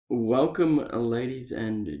Welcome, ladies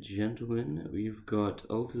and gentlemen. We've got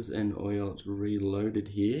Altus and Oyot reloaded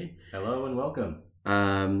here. Hello and welcome.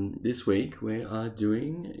 This week we are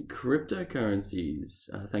doing cryptocurrencies.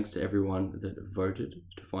 Thanks to everyone that voted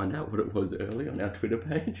to find out what it was early on our Twitter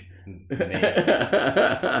page. I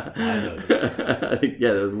think,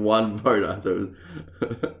 there was one voter, so it was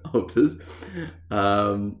Altus.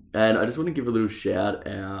 And I just want to give a little shout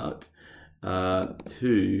out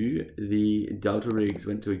to the Delta Rigs.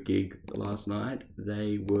 Went to a gig last night.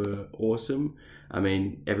 They were awesome. I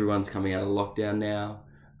mean, everyone's coming out of lockdown now,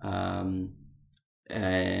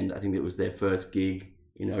 and I think it was their first gig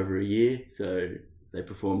in over a year, so they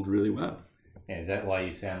performed really well. Yeah, is that why you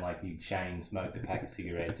sound like you chain smoked a pack of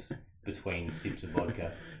cigarettes between sips of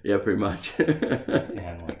vodka? Yeah, pretty much. You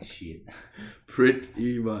sound like shit.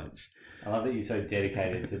 Pretty much. I love that you're so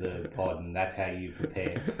dedicated to the pod and that's how you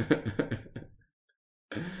prepare.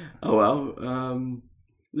 Oh well,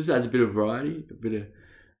 this adds a bit of variety, a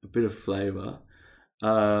bit of flavour.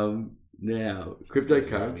 Now,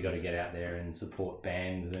 cryptocurrencies. We got to get out there and support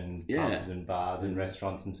bands and pubs and bars and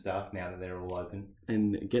restaurants and stuff now that they're all open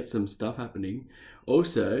and get some stuff happening.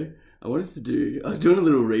 Also, I was doing a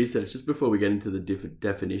little research just before we get into the different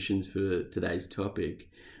definitions for today's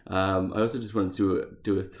topic. I also just wanted to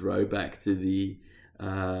do a throwback to the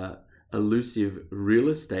elusive real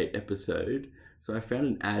estate episode. So I found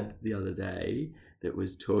an ad the other day that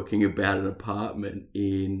was talking about an apartment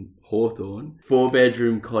in Hawthorne,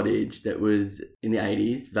 4-bedroom cottage that was in the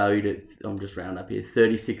 80s, valued at, I'm just round up here,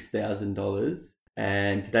 $36,000.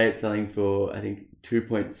 And today it's selling for, I think,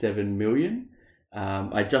 $2.7 million.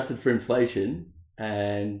 I adjusted for inflation,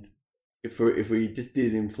 and if we just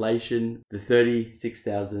did inflation, the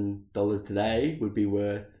 $36,000 today would be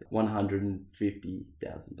worth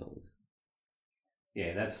 $150,000.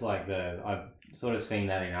 Yeah, that's like I've sort of seen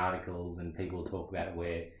that in articles and people talk about it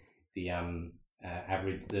where the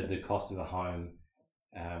average, the cost of a home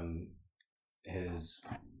has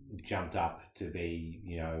jumped up to be,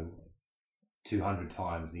 200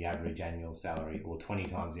 times the average annual salary or 20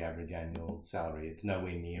 times the average annual salary. It's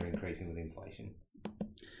nowhere near increasing with inflation.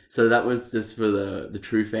 So that was just for the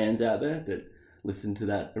true fans out there that listened to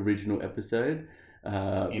that original episode.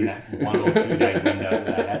 In that 1 or 2 day window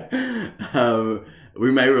that they had. We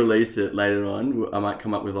may release it later on. I might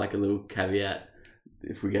come up with like a little caveat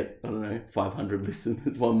if we get, 500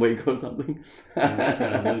 listens 1 week or something. And that's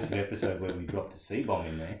an elusive episode where we dropped a C-bomb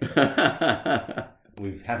in there.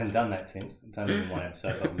 We haven't done that since. It's only been 1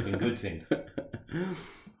 episode, but we've been good since.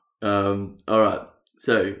 All right,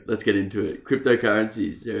 so let's get into it.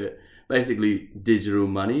 Cryptocurrencies are basically digital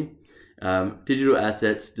money. Digital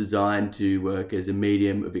assets designed to work as a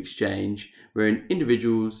medium of exchange wherein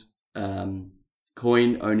individuals'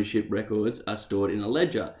 coin ownership records are stored in a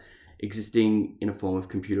ledger existing in a form of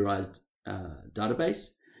computerized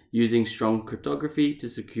database using strong cryptography to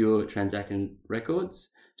secure transaction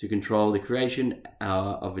records, to control the creation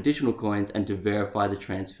of additional coins, and to verify the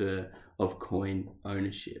transfer of coin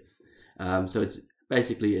ownership. So it's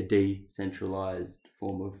basically a decentralized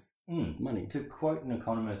form of money. To quote an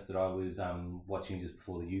economist that I was watching just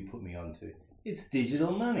before that you put me on to, it's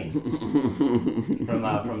digital money.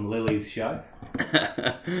 from Lily's show.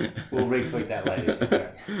 We'll retweet that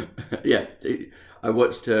later. Yeah, I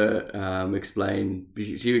watched her explain.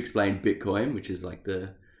 She explained Bitcoin, which is like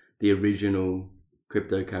the original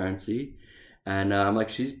cryptocurrency, and I'm like,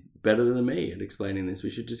 she's better than me at explaining this.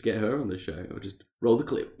 We should just get her on the show, or just roll the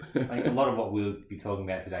clip. I think a lot of what we'll be talking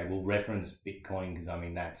about today will reference Bitcoin because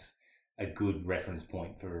that's a good reference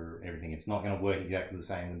point for everything. It's not going to work exactly the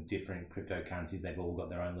same with different cryptocurrencies. They've all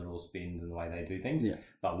got their own little spins and the way they do things. Yeah.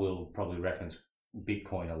 But we'll probably reference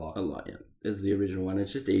Bitcoin a lot. A lot, yeah. As the original one.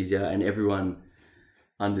 It's just easier and everyone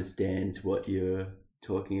understands what you're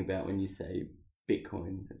talking about when you say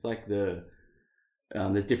Bitcoin. It's like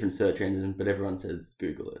there's different search engines, but everyone says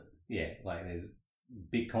Google it. Yeah, like there's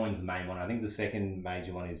Bitcoin's the main one. I think the second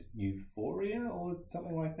major one is Euphoria or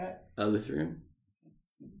something like that. Ethereum.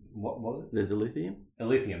 What was it? There's Ethereum.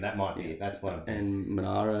 Ethereum, that might be it. That's what I'm thinking. And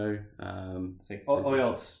Monero.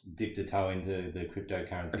 Oyot's dipped a toe into the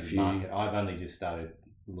cryptocurrency market. I've only just started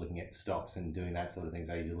looking at stocks and doing that sort of thing,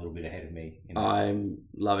 so he's a little bit ahead of me. I'm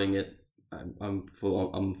loving it. I'm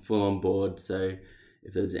full on board. So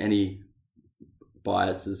if there's any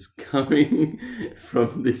biases coming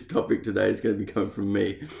from this topic today, it's going to be coming from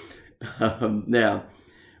me. Now,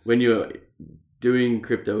 when you're doing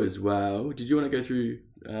crypto as well, did you want to go through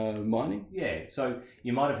mining? Yeah, so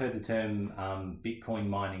you might have heard the term Bitcoin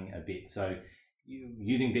mining a bit. So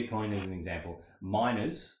using Bitcoin as an example,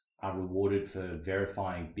 miners are rewarded for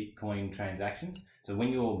verifying Bitcoin transactions. So when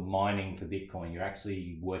you're mining for Bitcoin, you're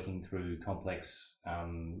actually working through complex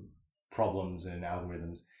problems and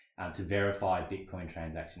algorithms to verify Bitcoin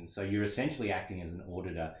transactions. So you're essentially acting as an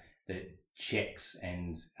auditor that checks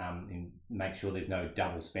and make sure there's no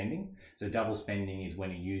double spending. So double spending is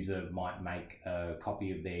when a user might make a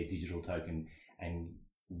copy of their digital token and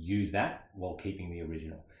use that while keeping the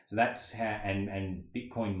original. So that's how, and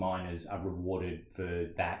Bitcoin miners are rewarded for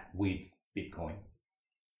that with Bitcoin.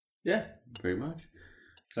 Yeah, very much.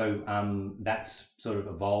 So that's sort of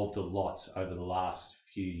evolved a lot over the last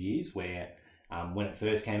few years, where when it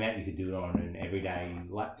first came out, you could do it on an everyday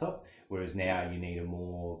laptop, whereas now you need a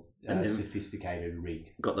more sophisticated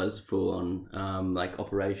rig. Got those full on like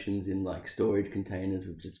operations in like storage containers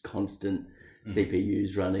with just constant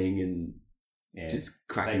CPUs running and just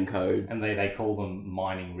cracking codes. And they call them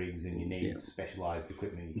mining rigs, and you need specialized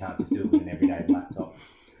equipment. You can't just do it with an everyday laptop.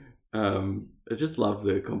 I just love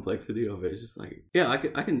the complexity of it. It's just like, I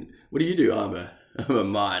can. What do you do? I'm a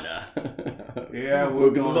miner. Yeah,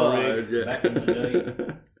 we're going to rig back in the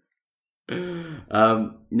day.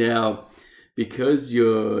 Now, because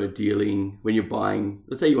you're dealing when you're buying,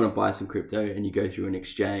 let's say you want to buy some crypto and you go through an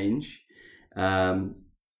exchange.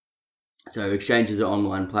 So exchanges are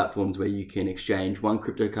online platforms where you can exchange one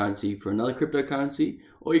cryptocurrency for another cryptocurrency,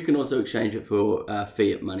 or you can also exchange it for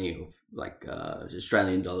fiat money of like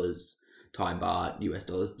Australian dollars, Thai baht, US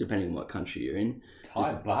dollars, depending on what country you're in.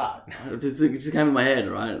 Thai baht? It just came in my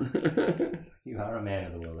head, right? You are a man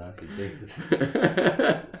of the world, aren't you? Jesus.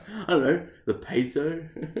 I don't know. The peso?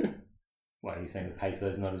 What, are you saying the peso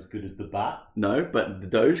is not as good as the baht? No, but the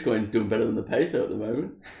Dogecoin's doing better than the peso at the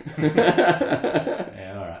moment.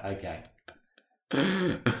 Yeah, all right, okay.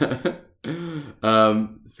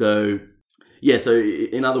 So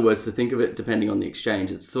in other words, to think of it, depending on the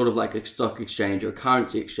exchange, it's sort of like a stock exchange or a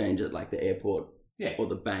currency exchange at like the airport or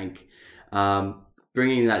the bank.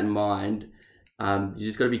 Bringing that in mind, you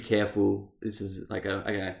just got to be careful. This is like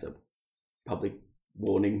a public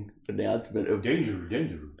warning announcement of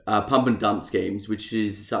danger. Pump and dump schemes, which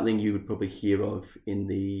is something you would probably hear of in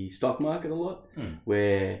the stock market a lot,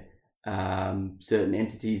 where certain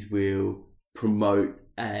entities will promote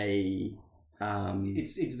a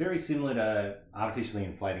it's very similar to artificially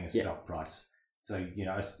inflating a stock price. So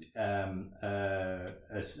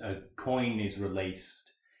a coin is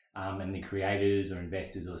released, and the creators or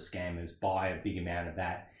investors or scammers buy a big amount of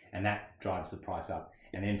that, and that drives the price up.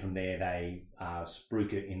 And then from there, they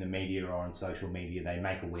spruik it in the media or on social media. They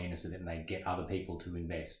make awareness of it, and they get other people to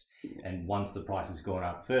invest. And once the price has gone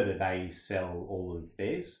up further, they sell all of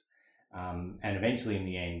theirs. And eventually, in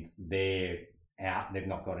the end, they're out. They've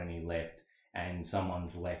not got any left, and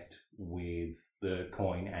someone's left with the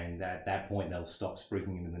coin. And at that point, they'll stop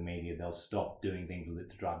spruiking into the media. They'll stop doing things with it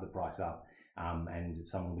to drive the price up, and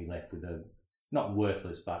someone will be left with a not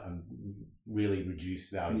worthless, but a really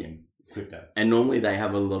reduced value crypto. And normally they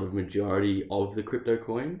have a lot of majority of the crypto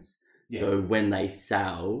coins. So when they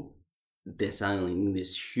sell, they're selling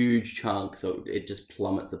this huge chunk, so it just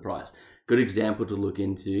plummets the price. Good example to look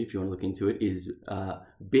into, if you want to look into it, is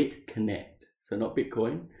BitConnect. So not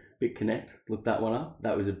Bitcoin, BitConnect. Look that one up.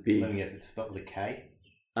 That was a big... Let me guess, it's spelled with a K?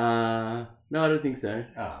 No, I don't think so.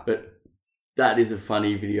 But that is a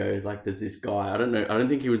funny video. Like, there's this guy, I don't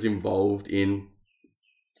think he was involved in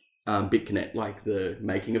BitConnect, like the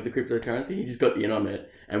making of the cryptocurrency. He just got in on it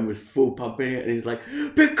and was full pumping it, and he's like,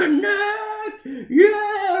 BitConnect!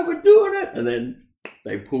 Yeah, we're doing it! And then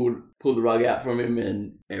they pulled the rug out from him,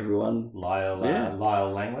 and everyone... Lyle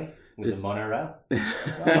Langley with the monorail.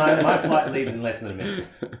 my flight leaves in less than a minute.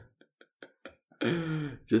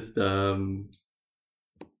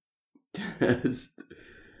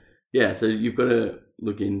 So you've got to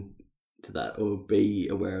look into that or be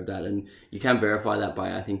aware of that, and you can verify that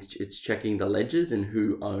by, I think it's checking the ledgers and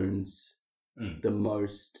who owns the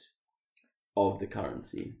most of the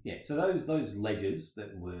currency. So those ledgers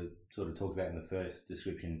that were sort of talked about in the first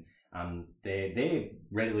description, they're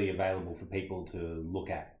readily available for people to look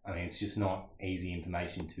at. I mean, it's just not easy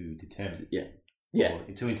information to determine. Or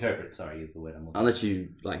to interpret, sorry, is the word I'm looking Unless you,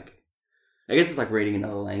 like, I guess it's like reading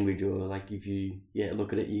another language, or like if you,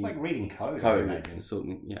 look at it, you... Like reading code, I imagine.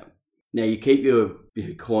 Now, you keep your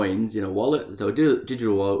coins in a wallet, so a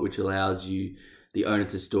digital wallet, which allows you, the owner,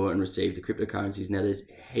 to store and receive the cryptocurrencies. Now, there's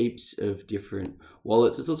heaps of different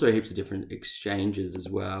wallets. There's also heaps of different exchanges as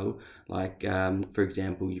well. Like, for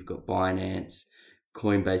example, you've got Binance,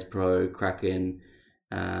 Coinbase Pro, Kraken,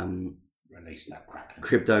 Release that Kraken.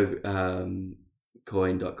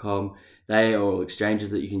 CryptoCoin.com. They are all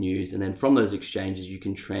exchanges that you can use, and then from those exchanges, you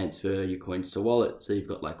can transfer your coins to wallets. So you've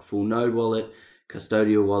got like Full Node Wallet,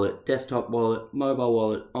 custodial wallet, desktop wallet, mobile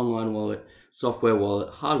wallet, online wallet, software wallet,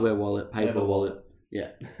 hardware wallet, paper Leather wallet.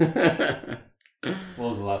 Yeah. What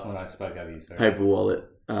was the last one I spoke over you? Sorry. Paper wallet.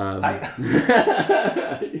 Leather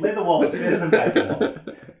wallet's better than paper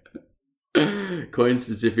wallet. Coin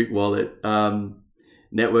specific wallet,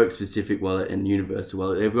 network specific wallet, and universal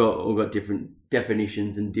wallet. They've all got different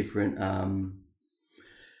definitions and different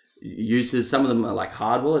uses. Some of them are like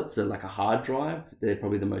hard wallets, so like a hard drive. They're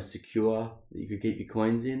probably the most secure that you could keep your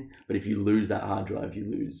coins in. But if you lose that hard drive, you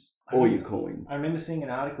lose all your coins. I remember seeing an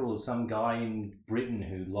article of some guy in Britain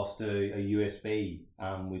who lost a USB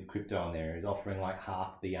with crypto on there. He's offering like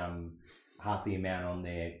half the amount on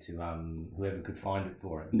there to whoever could find it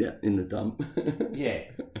for him. Yeah, in the dump. Yeah.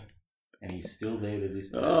 And he's still there to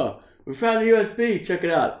this day. Oh, we found the USB. Check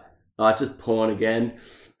it out. Oh, it's just porn again.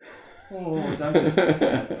 Oh, don't just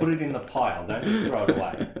put it in the pile. Don't just throw it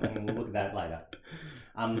away. We'll look at that later.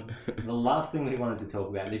 The last thing we wanted to talk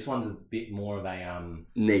about, this one's a bit more of a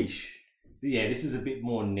niche. Yeah, this is a bit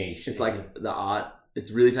more niche. It's like the art.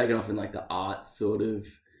 It's really taken off in like the art sort of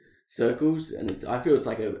circles, and I feel it's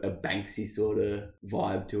like a Banksy sort of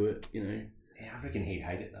vibe to it, you know. Yeah, I reckon he'd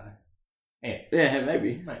hate it though. Yeah,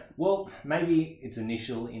 maybe. Well, maybe its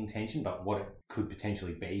initial intention, but what it could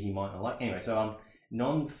potentially be, he might not like. Anyway, so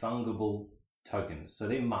non-fungible tokens. So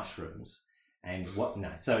they're mushrooms. And what? No.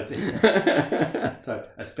 So it's so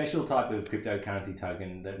a special type of cryptocurrency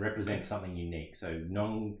token that represents something unique. So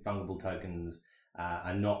non-fungible tokens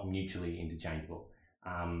are not mutually interchangeable.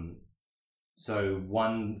 So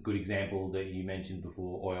one good example that you mentioned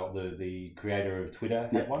before, Oil, the creator of Twitter,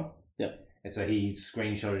 had one. Yeah. And so he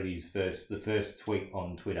screenshotted the first tweet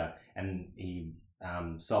on Twitter, and he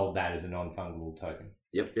sold that as a non-fungible token.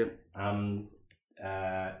 Yep.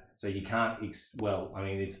 So you can't.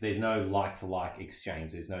 There's no like-for-like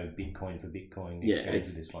exchange. There's no Bitcoin for Bitcoin exchange. Yeah,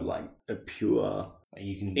 it's in this one. like a pure,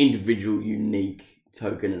 you can individual, unique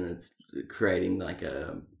token, and it's creating like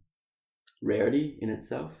a rarity in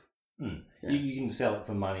itself. Yeah. You can sell it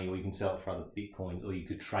for money, or you can sell it for other Bitcoins, or you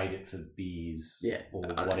could trade it for beers, or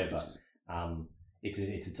whatever. It's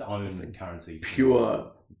its own currency.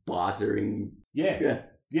 Pure bartering. Yeah.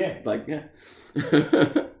 Like, yeah.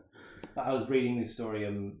 I was reading this story.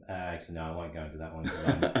 Actually, no, I won't go into that one.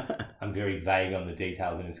 I'm very vague on the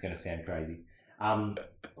details, and it's going to sound crazy.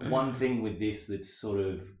 One thing with this that's sort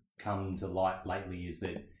of come to light lately is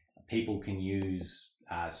that people can use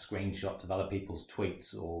screenshots of other people's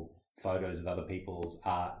tweets or photos of other people's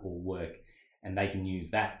art or work, and they can use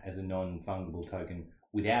that as a non-fungible token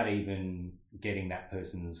without even getting that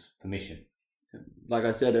person's permission. Like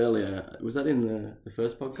I said earlier, was that in the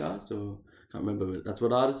first podcast, or I can't remember, but that's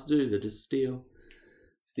what artists do. They just steal.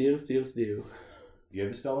 Have you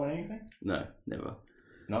ever stolen anything? No, never.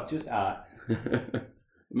 Not just art.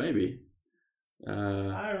 Maybe.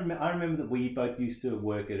 I remember that we both used to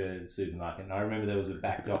work at a supermarket, and I remember there was a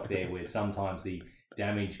back dock there where sometimes the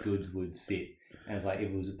damaged goods would sit, and it's like if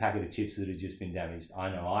it was a packet of chips that had just been damaged, I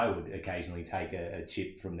know I would occasionally take a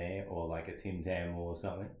chip from there, or like a Tim Tam or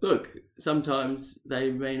something. Look, sometimes they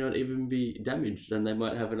may not even be damaged, and they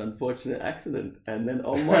might have an unfortunate accident, and then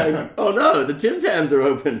oh no, the Tim Tams are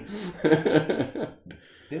open.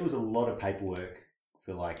 There was a lot of paperwork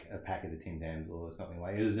for like a packet of Tim Tams or something.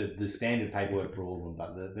 Like it was the standard paperwork for all of them,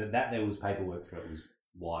 but that there was paperwork for it was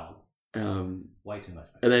wild. Way too much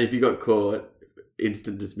paperwork. And then if you got caught,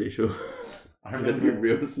 instant dismissal. I remember That'd be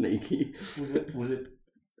real sneaky. Was it?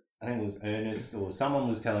 I think it was Ernest or someone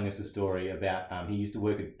was telling us a story about he used to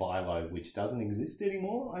work at Bilo, which doesn't exist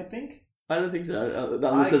anymore. I think. I don't think so.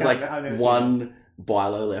 Unless there's like one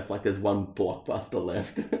Bilo left, like there's one Blockbuster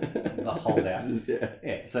left. The holdout.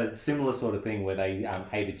 Yeah. So similar sort of thing where they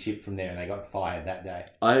ate a chip from there and they got fired that day.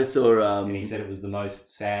 I saw. And he said it was the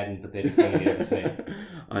most sad and pathetic thing he'd ever seen.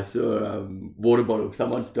 I saw water bottle.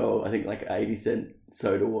 Someone stole, I think, like 80-cent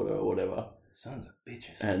soda water or whatever. Sons of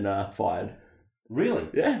bitches. And fired. Really?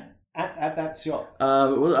 Yeah. At that shop? I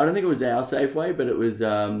don't think it was our Safeway, but it was...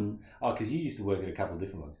 because you used to work at a couple of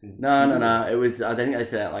different ones, didn't you? No. It was... I think they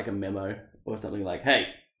sent out like a memo or something like, hey,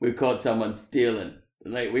 we caught someone stealing.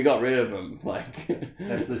 Like, we got rid of them. Like...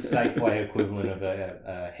 That's the Safeway equivalent of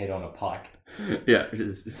a head on a pike. Yeah.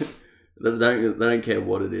 Just, they don't care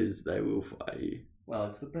what it is. They will fire you. Well,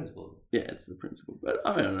 it's the principle. Yeah, it's the principle. But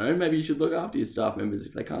I don't know. Maybe you should look after your staff members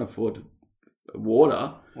if they can't afford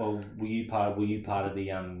water. Well, were you part of the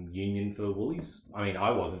union for Woolies? I mean, I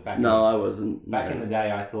wasn't back. I wasn't. Back in the day,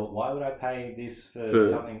 I thought, why would I pay this for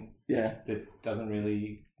something that doesn't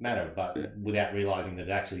really matter? But without realising that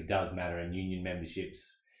it actually does matter, and union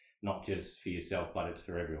membership's not just for yourself, but it's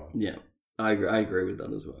for everyone. Yeah, I agree with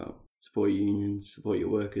that as well. Support your unions, support your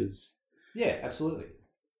workers. Yeah, absolutely.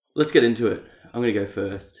 Let's get into it. I'm going to go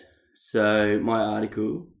first. So my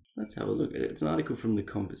article, let's have a look. It's an article from The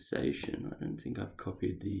Conversation. I don't think I've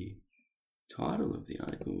copied the title of the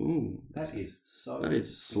article. Ooh, That is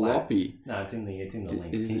sloppy. No, it's in the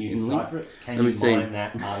link. Is Can it you in the decipher link? it? Can Let you me see. mine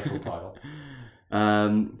that article title?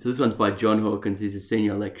 So this one's by John Hawkins. He's a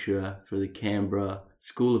senior lecturer for the Canberra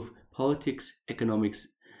School of Politics, Economics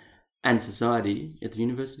and Society at the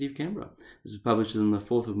University of Canberra. This was published on the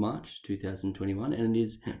 4th of March 2021, and it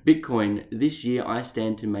is Bitcoin. This year I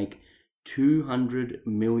stand to make 200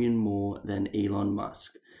 million more than Elon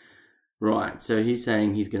Musk. Right, so he's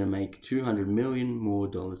saying he's going to make 200 million more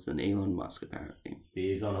dollars than Elon Musk, apparently.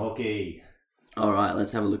 Beers on hockey. All right,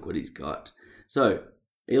 let's have a look what he's got. So,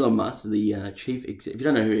 Elon Musk, the chief exec. If you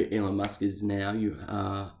don't know who Elon Musk is now, you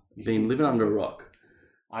are been living under a rock.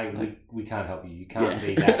 We can't help you. You can't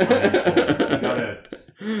be that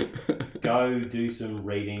uninformed. You gotta go do some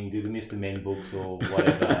reading, do the Mr. Men books or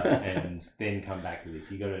whatever, and then come back to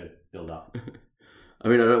this. You gotta build up. I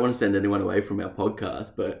mean, I don't want to send anyone away from our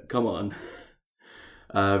podcast, but come on.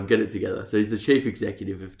 Get it together. So he's the chief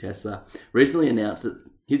executive of Tesla. Recently announced that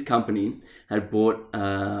his company had bought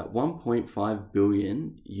 1.5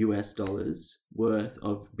 billion US dollars worth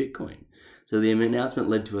of Bitcoin. So the announcement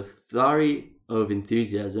led to a flurry of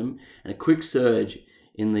enthusiasm and a quick surge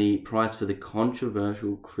in the price for the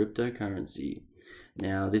controversial cryptocurrency.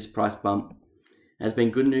 Now, this price bump has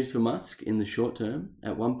been good news for Musk in the short term.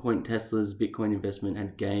 At one point, Tesla's Bitcoin investment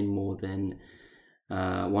had gained more than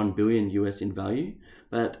 1 billion US in value,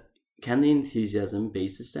 but can the enthusiasm be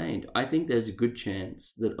sustained? I think there's a good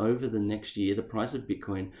chance that over the next year, the price of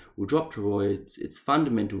Bitcoin will drop towards its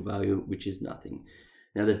fundamental value, which is nothing.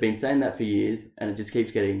 Now, they've been saying that for years, and it just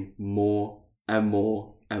keeps getting more and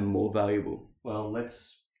more and more valuable. Well,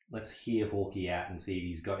 let's hear Hawkey out and see if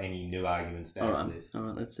he's got any new arguments to add to this. All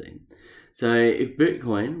right, let's see. So if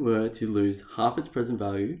Bitcoin were to lose half its present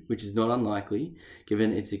value, which is not unlikely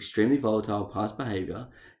given its extremely volatile past behavior,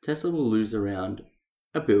 Tesla will lose around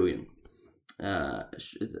a billion. A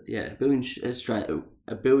billion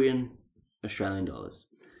Australian dollars.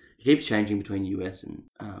 It keeps changing between US and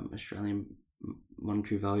Australian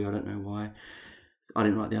monetary value. I don't know why. I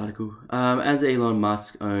didn't write the article. As Elon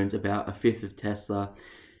Musk owns about a fifth of Tesla,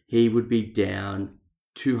 he would be down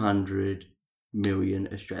 200 million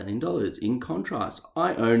Australian dollars. In contrast,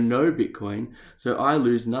 I own no Bitcoin, so I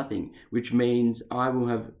lose nothing, which means I will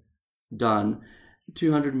have done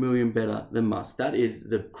 200 million better than Musk. That is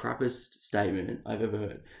the crappiest statement I've ever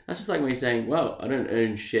heard. That's just like me saying, well, I don't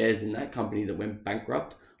own shares in that company that went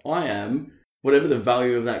bankrupt. I am, whatever the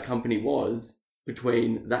value of that company was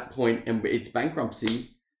between that point and its bankruptcy,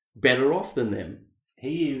 better off than them.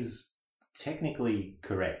 He is technically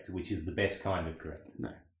correct, which is the best kind of correct. No.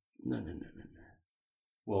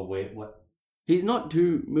 Well, what? He's not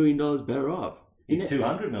 $2 million better off. He's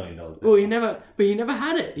 $200 million better. Well, he never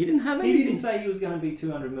had it. He didn't have anything. He didn't say he was going to be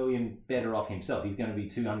 200 million better off himself. He's going to be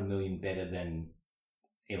 200 million better than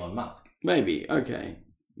Elon Musk. Maybe. Okay.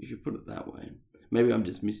 You should put it that way. Maybe I'm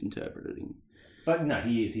just misinterpreting. But no,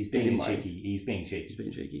 he is. He's being cheeky. He's being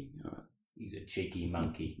cheeky. All right. He's a cheeky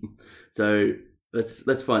monkey. So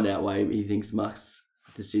let's find out why he thinks Musk's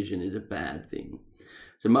decision is a bad thing.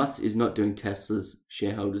 So Musk is not doing Tesla's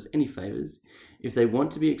shareholders any favors. If they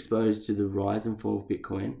want to be exposed to the rise and fall of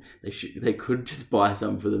Bitcoin, they could just buy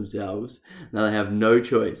some for themselves. Now they have no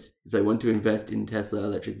choice. If they want to invest in Tesla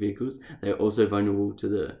electric vehicles, they are also vulnerable to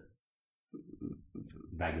the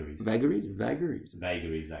vagaries.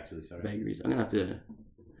 Vagaries, actually, sorry. Vagaries. I'm going to have to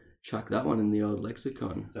chuck that one in the old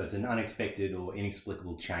lexicon. So it's an unexpected or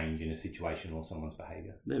inexplicable change in a situation or someone's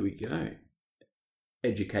behaviour. There we go.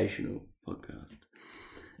 Educational podcast.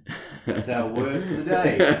 That's our word for the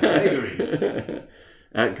day. Vagaries.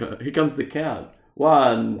 Here comes the count.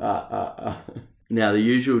 1. Now, the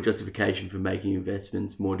usual justification for making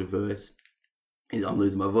investments more diverse is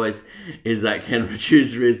that can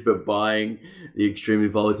reduce risk, but buying the extremely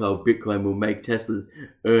volatile Bitcoin will make Tesla's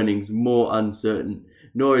earnings more uncertain.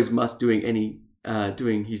 Nor is Musk doing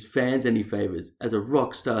his fans any favors. As a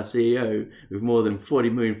rock star CEO with more than 40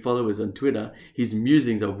 million followers on Twitter, his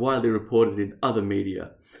musings are widely reported in other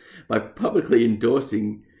media. By publicly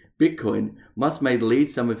endorsing Bitcoin, Musk may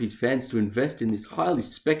lead some of his fans to invest in this highly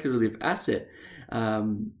speculative asset.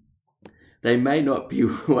 They may not be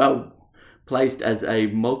well placed as a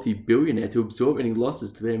multi-billionaire to absorb any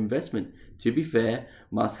losses to their investment. To be fair,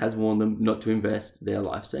 Musk has warned them not to invest their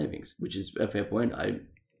life savings, which is a fair point. I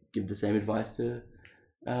give the same advice to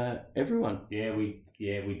everyone. Yeah, we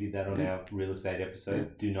did that on our real estate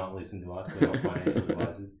episode. Do not listen to us. We're not financial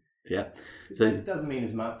advisors. Yeah. So that doesn't mean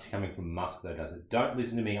as much coming from Musk, though, does it? Don't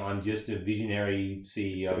listen to me. I'm just a visionary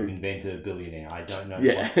CEO, inventor, billionaire. I don't know.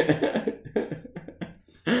 yeah.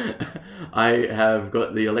 I have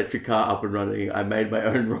got the electric car up and running. I made my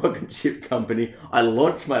own rocket ship company. I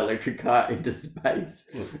launched my electric car into space.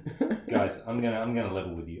 Look, guys, I'm gonna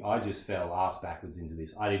level with you. I just fell ass backwards into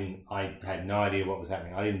this. I had no idea what was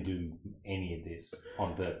happening. I didn't do any of this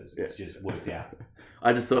on purpose. It's just worked out.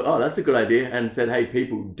 I just thought, oh, that's a good idea, and said, hey,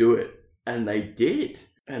 people, do it, and they did,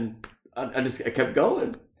 and I kept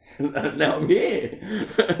going. Now I'm here.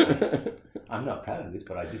 I'm not proud of this,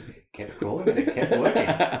 but I just kept crawling and it kept working.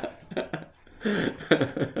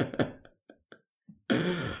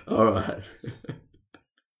 All right.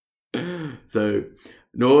 So,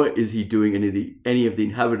 nor is he doing any of the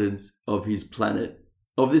inhabitants of this planet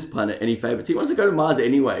any favors. He wants to go to Mars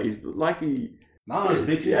anyway. He's like Mars,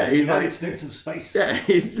 bitches. Yeah, he's United like States of space. Yeah,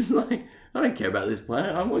 he's just like, I don't care about this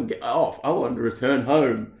planet. I want to get off. I want to return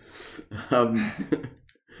home.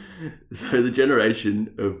 So the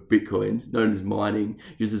generation of bitcoins, known as mining,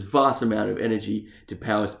 uses vast amount of energy to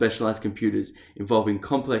power specialized computers involving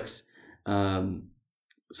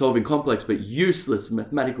solving complex but useless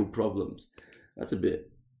mathematical problems. That's a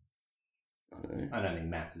bit. I don't think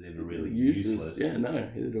maths is ever really useless. Yeah, no,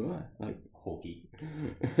 neither do I. Like hawky.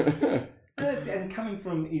 And coming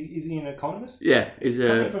from, is he an economist? Yeah,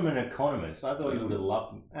 coming from an economist. I thought he would have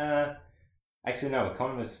loved. Actually, no.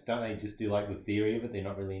 Economists, don't they just do like the theory of it? They're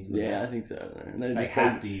not really into the maths. I think so. And they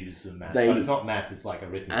have to use some maths, but it's not maths. It's like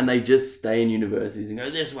arithmetic. And they just stay in universities and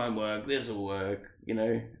go, "This won't work. This will work." You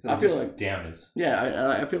know, so I feel like downers.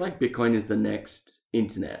 Yeah, I feel like Bitcoin is the next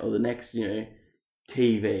internet or the next,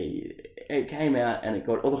 TV. It came out and it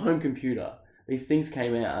got, or the home computer. These things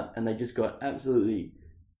came out and they just got absolutely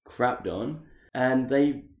crapped on, and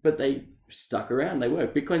they stuck around. They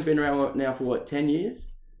work. Bitcoin's been around now for 10 years.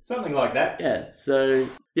 Something like that. Yeah, so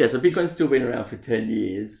Bitcoin's still been around for 10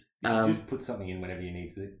 years. You should just put something in whenever you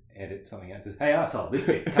need to edit something out. Just, hey, arsehole, this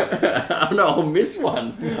bit. No, I'll miss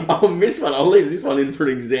one. I'll leave this one in for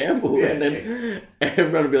an example. Yeah, and then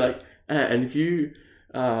everyone will be like, and if you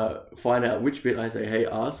find out which bit I say, hey,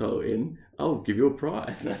 arsehole in, I'll give you a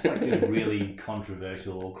prize. That's like doing really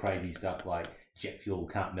controversial or crazy stuff like jet fuel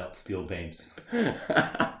can't melt steel beams.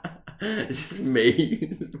 It's just me.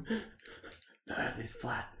 The earth is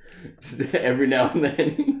flat. Just every now and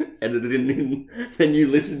then edit it in, then you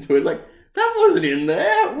listen to it like, that wasn't in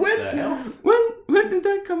there. When the hell? When did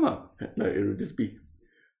that come up? No, it'll just be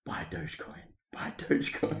buy Dogecoin. I've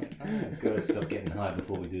got to stop getting high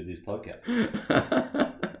before we do this podcast.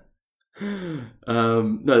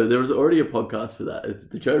 No, there was already a podcast for that. It's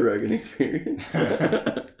the Joe Rogan Experience.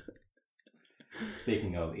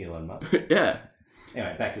 Speaking of Elon Musk. Yeah.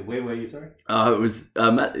 Anyway, back to, where were you, sorry? It was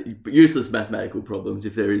useless mathematical problems,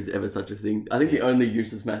 if there is ever such a thing. I think the only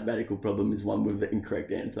useless mathematical problem is one with the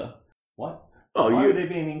incorrect answer. What? Oh, why would there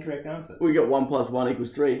be an incorrect answer? We got 1 + 1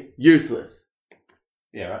 = 3. Useless.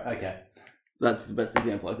 Yeah, right. Okay. That's the best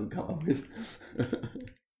example I could come up with.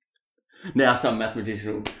 Now some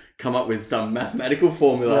mathematician will come up with some mathematical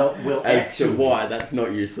formula as to why that's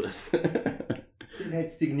not useless. It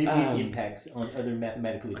had significant impacts on other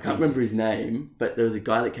mathematical equations. I can't remember his name, but there was a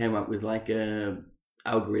guy that came up with like a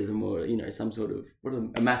algorithm or some sort of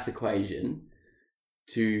a maths equation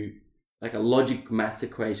to like a logic maths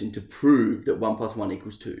equation to prove that 1 +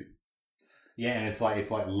 1 = 2. Yeah, and it's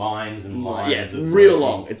like lines and lines. Yeah, it's real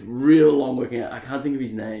long. It's real long working out. I can't think of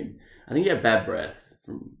his name. I think he had bad breath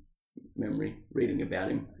from memory reading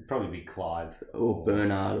about him. It'd probably be Clive or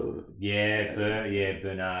Bernard or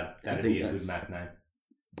Bernard. That'd be a good math name.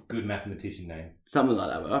 Good mathematician name. Something like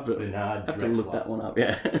that. Bernard I have to look that one up.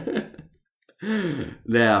 Yeah.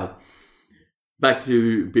 Now, back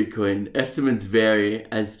to Bitcoin. Estimates vary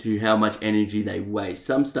as to how much energy they waste.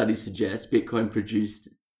 Some studies suggest Bitcoin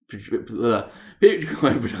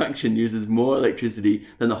production uses more electricity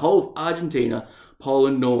than the whole of Argentina,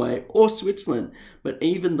 Poland, Norway, or Switzerland. But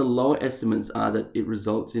even the lower estimates are that it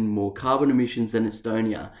results in more carbon emissions than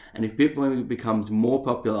Estonia. And if Bitcoin becomes more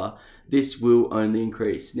popular, this will only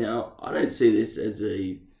increase. Now, I don't see this as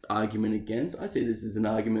an argument against. I see this as an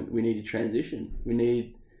argument we need to transition. We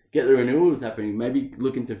need get the renewables happening. Maybe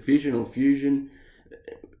look into fission or fusion.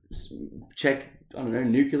 Check, I don't know,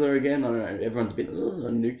 nuclear again. I don't know. Everyone's a bit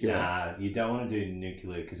on nuclear. Nah, you don't want to do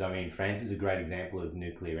nuclear because, France is a great example of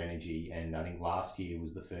nuclear energy. And I think last year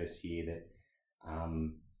was the first year that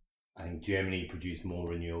I think Germany produced more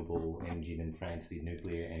renewable energy than France did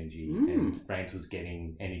nuclear energy. And France was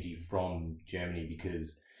getting energy from Germany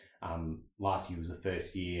because last year was the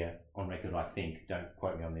first year on record, I think, don't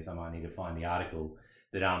quote me on this, I might need to find the article,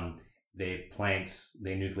 that their plants,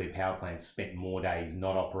 their nuclear power plants, spent more days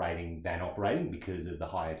not operating than operating because of the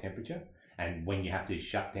higher temperature. And when you have to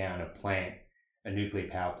shut down a nuclear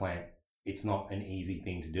power plant, it's not an easy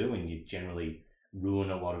thing to do, and you generally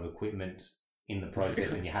ruin a lot of equipment in the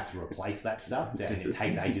process, and you have to replace that stuff, and it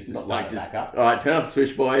takes ages to start it back up. All right, turn off the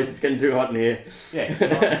switch, boys. It's getting too hot in here. Yeah,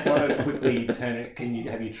 it's not a quickly turn it.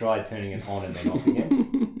 Have you tried turning it on and then off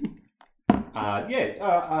again?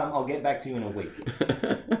 I'll get back to you in a week.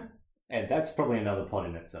 And that's probably another pod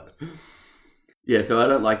in itself. Yeah, so I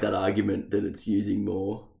don't like that argument that it's using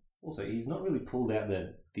more. Also, he's not really pulled out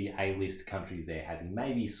the A-list countries there, has he?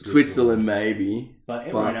 Maybe Switzerland, maybe. But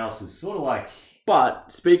everyone else is sort of like...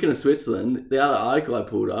 But speaking of Switzerland, the other article I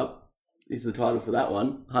pulled up is the title for that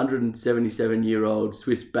one: 177-year-old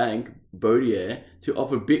Swiss bank, Baudier, to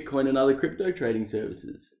offer Bitcoin and other crypto trading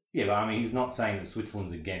services. Yeah, but I mean, he's not saying that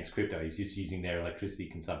Switzerland's against crypto. He's just using their electricity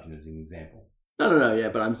consumption as an example. No, yeah,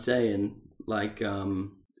 but I'm saying, like,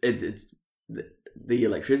 it's the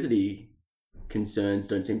electricity concerns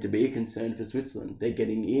don't seem to be a concern for Switzerland. They're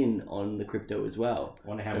getting in on the crypto as well. I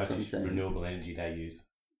wonder how much renewable energy they use.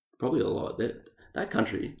 Probably a lot. That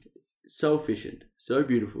country, so efficient, so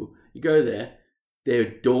beautiful. You go there, their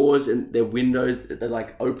doors and their windows, they're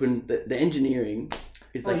like open. The engineering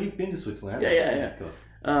is like... you've been to Switzerland, haven't you? Yeah. Of course.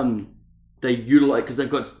 They utilize, because they've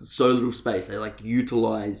got so little space, they like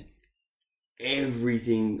utilize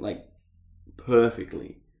everything like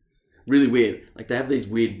perfectly. Really weird. Like they have these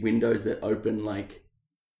weird windows that open like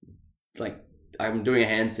I'm doing a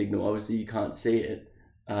hand signal. Obviously you can't see it.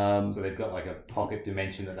 So they've got like a pocket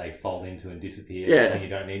dimension that they fold into and disappear when you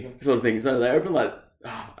don't need them. Sort of thing. So they open like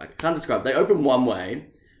I can't describe. They open one way,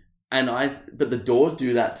 but the doors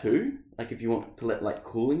do that too. Like if you want to let like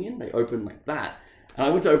cooling in, they open like that. And I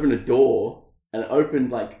went to open a door, and it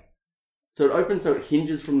opened like so it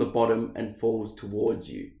hinges from the bottom and falls towards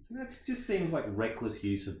you. So that just seems like reckless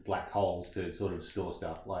use of black holes to sort of store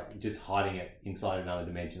stuff, like just hiding it inside another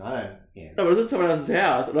dimension. No, but I was at someone else's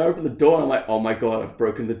house, and I opened the door, and I'm like, oh my god, I've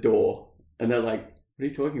broken the door. And they're like, what are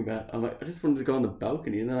you talking about? I'm like, I just wanted to go on the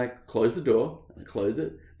balcony. And they're like, close the door. And I close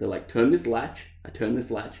it. They're like, turn this latch. I turn this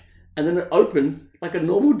latch. And then it opens like a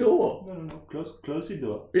normal door. No. Close the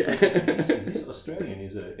door. Yeah. This Australian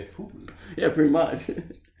is a fool. Yeah, pretty much.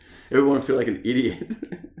 Everyone feel like an idiot.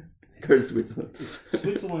 Go to Switzerland. Is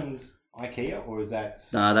Switzerland IKEA, or is that...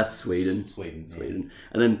 Nah, that's Sweden. Sweden.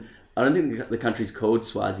 And then, I don't think the country's called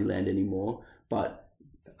Swaziland anymore, but...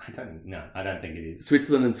 I don't think it is.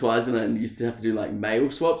 Switzerland and Swaziland used to have to do like mail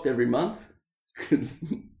swaps every month. Because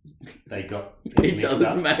they got each other's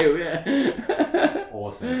up. Mail, yeah. That's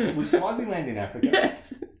awesome. Was Swaziland in Africa?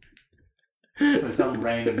 Yes. So some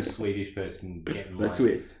random Swedish person getting...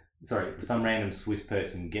 some random Swiss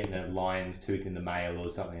person getting a lion's tooth in the mail or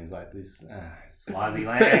something. It's like this,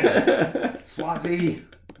 Swaziland. Swazi.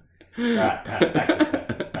 Right, back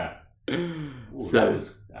to it. Ooh, so, that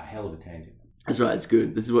was a hell of a tangent. That's right, it's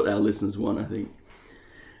good. This is what our listeners want, I think.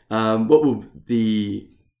 What will the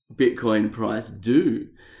Bitcoin price do?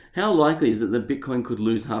 How likely is it that Bitcoin could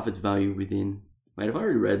lose half its value within... Wait, have I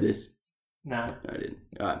already read this? No, I didn't.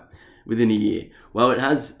 All right. Within a year. Well, it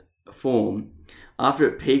has formed after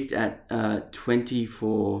it peaked at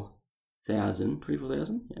 24,000.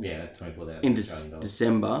 24,000? Yeah, 24,000. In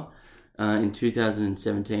December in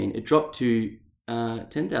 2017. It dropped to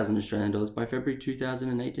 10,000 Australian dollars by February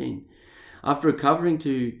 2018. After recovering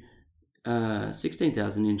to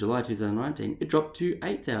 16,000 in July 2019, it dropped to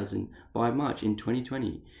 8,000 by March in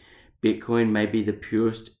 2020. Bitcoin may be the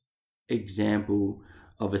purest example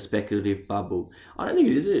of a speculative bubble. I don't think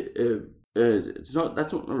it is. It's not.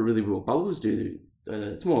 That's not really what bubbles do.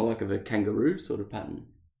 It's more like of a kangaroo sort of pattern.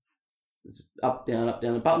 It's up, down, up,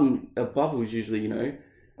 down. A bubble is usually,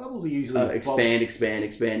 bubbles are usually expand,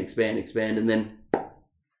 and then.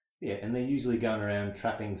 Yeah, and they're usually going around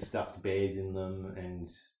trapping stuffed bears in them, and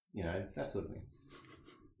that sort of thing.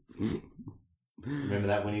 Remember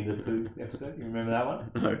that Winnie the Pooh episode? You remember that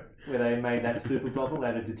one? No. Where they made that super bubble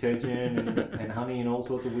out of detergent and honey and all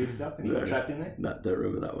sorts of weird stuff, and he got trapped in there? No, don't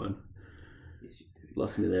remember that one. Yes, you do.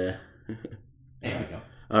 Lost me there. There we go.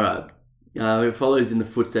 All right. It follows in the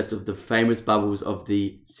footsteps of the famous bubbles of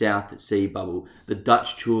the South Sea bubble, the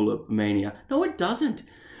Dutch tulip mania. No, it doesn't.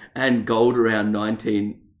 And gold around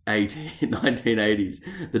 1980s,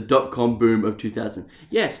 the dot-com boom of 2000.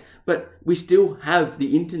 Yes, but we still have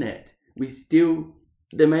the internet.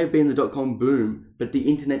 There may have been the dot-com boom, but the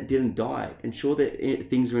internet didn't die. And sure,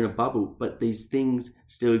 things are in a bubble, but these things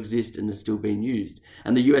still exist and are still being used.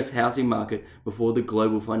 And the US housing market before the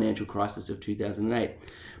global financial crisis of 2008.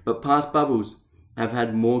 But past bubbles have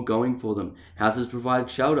had more going for them. Houses provide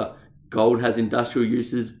shelter, Gold has industrial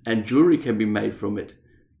uses and jewelry can be made from it.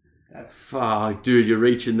 That's. Oh, dude, you're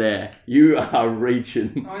reaching there. You are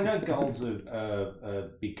reaching. I know gold's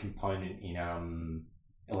a big component in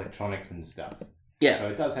electronics and stuff. Yeah. So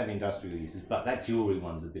it does have industrial uses, but that jewelry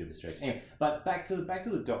one's a bit of a stretch. Anyway, but back to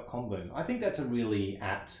the .com boom. I think that's a really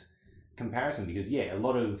apt comparison because a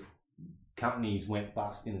lot of companies went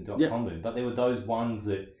bust in the .com boom, but there were those ones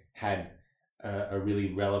that had a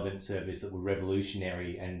really relevant service that were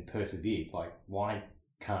revolutionary and persevered. Like, why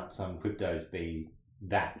can't some cryptos be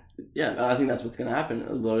that? Yeah, I think that's what's going to happen.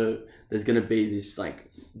 There's going to be this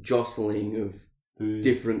like jostling of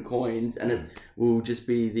different coins, and it will just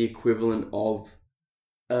be the equivalent of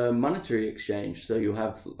a monetary exchange. So you'll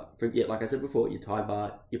have, like I said before, your Thai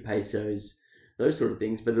baht, your pesos, those sort of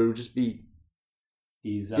things, but it'll just be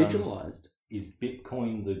digitalized. Is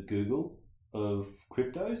Bitcoin the Google of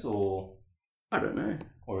cryptos, or I don't know,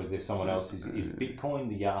 or is there someone else is Bitcoin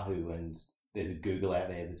the Yahoo, and there's a Google out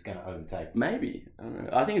there that's going to overtake? Maybe. I don't know.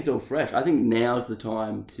 I think it's all fresh. I think now's the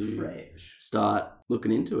time to start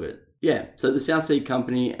looking into it. Yeah. So the South Sea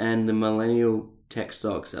Company and the millennial tech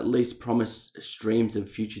stocks at least promise streams of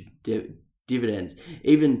future dividends.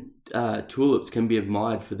 Even tulips can be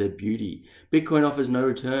admired for their beauty. Bitcoin offers no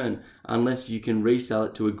return unless you can resell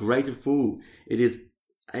it to a greater fool. It is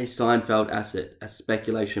a Seinfeld asset, a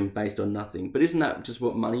speculation based on nothing. But isn't that just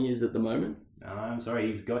what money is at the moment? No, I'm sorry,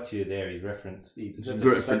 he's got you there. He's referenced.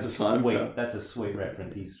 That's a sweet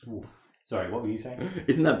reference. Sorry, what were you saying?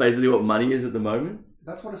 Isn't that basically what money is at the moment?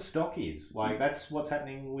 That's what a stock is. Like, that's what's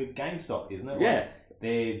happening with GameStop, isn't it? Like, yeah.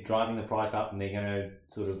 They're driving the price up and they're going to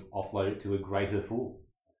sort of offload it to a greater fool.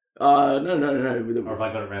 No. Or have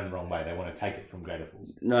I got it around the wrong way? They want to take it from greater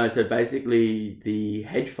fools. No, so basically the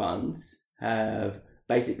hedge funds have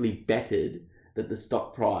basically betted that the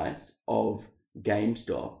stock price of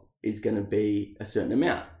GameStop is going to be a certain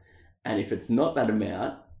amount. And if it's not that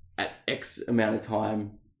amount at X amount of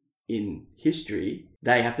time in history,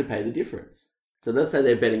 they have to pay the difference. So let's say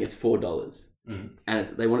they're betting it's $4 and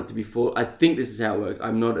they want it to be $4. I think this is how it works.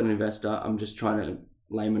 I'm not an investor. I'm just trying to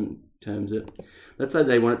layman terms it. Let's say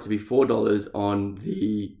they want it to be $4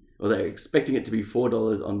 or they're expecting it to be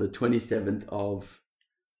 $4 on the 27th of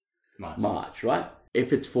March, right?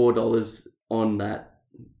 If it's $4 on that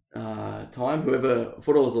time, whoever, $4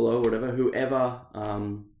 or lower, whoever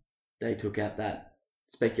they took out that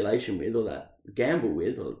speculation with or that gamble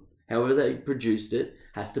with or however they produced it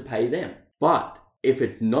has to pay them. But if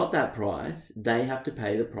it's not that price, they have to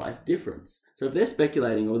pay the price difference. So if they're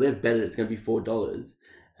speculating or they've betted it's going to be $4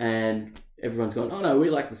 and everyone's going, oh no, we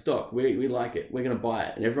like the stock, we like it, we're going to buy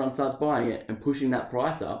it, and everyone starts buying it and pushing that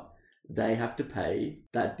price up, they have to pay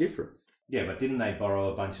that difference. Yeah, but didn't they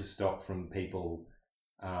borrow a bunch of stock from people?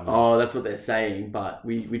 That's what they're saying, but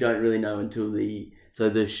we don't really know until the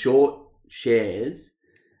short shares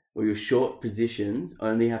or your short positions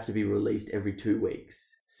only have to be released every 2 weeks.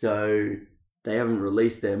 So they haven't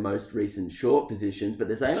released their most recent short positions, but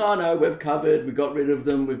they're saying, oh no, we've covered, we got rid of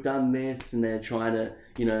them, we've done this, and they're trying to,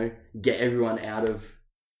 get everyone out of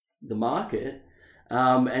the market.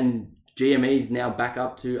 And GME is now back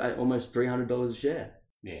up to almost $300 a share.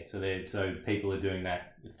 Yeah, so people are doing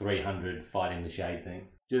that 300 fighting the shade thing.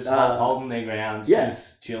 Just holding their ground,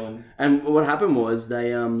 just chilling. And what happened was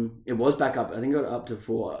they it was back up. I think it got up to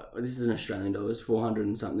this is in Australian dollars, 400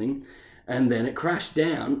 and something, and then it crashed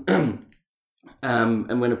down.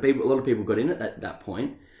 And when a lot of people got in at that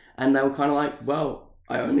point, and they were kind of like, well,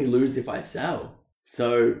 I only lose if I sell,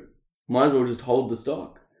 so might as well just hold the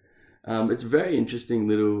stock. It's a very interesting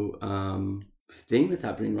little thing that's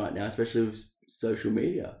happening right now, especially with social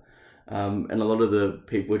media. And a lot of the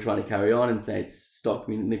people are trying to carry on and say it's stock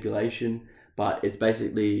manipulation, but it's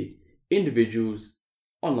basically individuals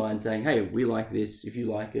online saying, hey, we like this. If you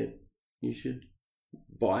like it, you should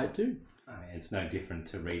buy it too. It's no different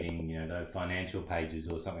to reading, the financial pages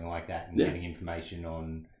or something like that and getting information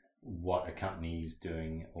on what a company is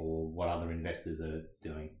doing or what other investors are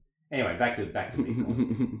doing. Anyway, back to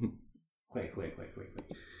Bitcoin. quick.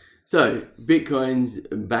 So, Bitcoin's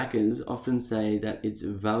backers often say that its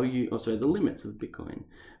value, the limits of Bitcoin.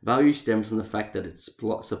 Value stems from the fact that its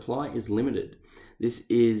supply is limited. This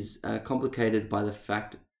is complicated by the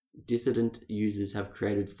fact dissident users have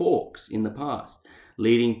created forks in the past,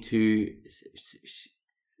 leading to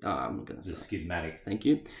schismatic. Thank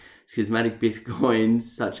you. Schismatic Bitcoins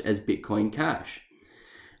such as Bitcoin Cash.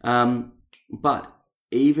 But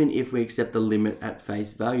even if we accept the limit at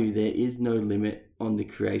face value, there is no limit on the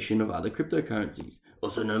creation of other cryptocurrencies.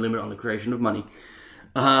 Also no limit on the creation of money.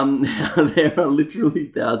 There are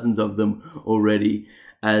literally thousands of them already,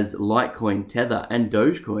 as Litecoin, Tether, and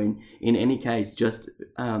Dogecoin, in any case, just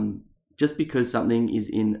just because something is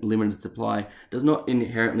in limited supply does not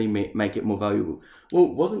inherently make it more valuable.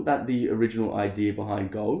 Well, wasn't that the original idea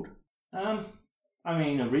behind gold? I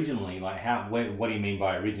mean, originally, like, what do you mean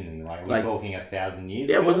by originally? Like, are we talking 1,000 years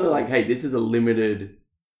ago? Yeah, wasn't it like, hey, this is a limited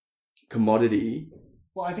commodity.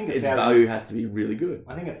 Well, I think its value has to be really good.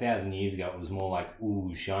 I think 1,000 years ago it was more like,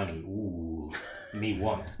 ooh, shiny, ooh, me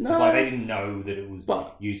want. No. Because like they didn't know that it was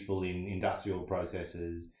useful in industrial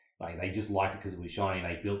processes. Like they just liked it because it was shiny.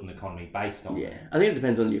 They built an economy based on it. Yeah, I think it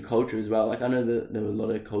depends on your culture as well. Like I know that there were a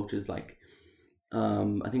lot of cultures like,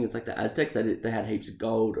 I think it's like the Aztecs. They had heaps of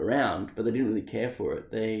gold around, but they didn't really care for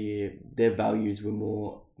it. Their values were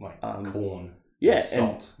more like corn,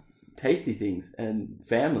 salt, and tasty things, and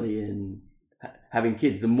family and having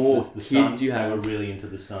kids. The more the kids sun, you have, they were really into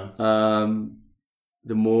the sun.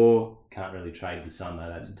 The more can't really trade the sun though.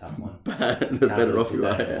 That's a tough one. The better really off you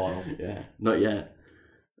are. Yeah, not yet.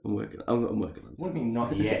 I'm working on something. What do you mean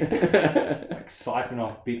not yet? Like siphon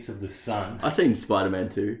off bits of the sun. I've seen Spider-Man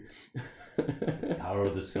 2. Power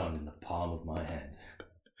of the sun in the palm of my hand.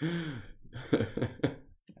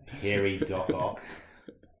 Hairy Doc Ock.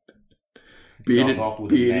 Bearded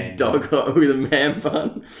Doc Ock with a man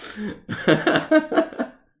bun.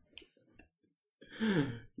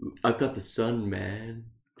 I've got the sun, man.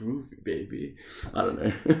 Groovy, baby. I don't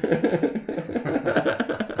know.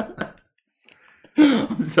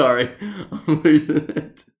 I'm sorry. I'm losing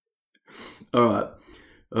it. All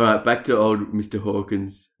right. Back to old Mr.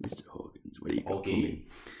 Hawkins. Mr. Hawkins, what do you got for me?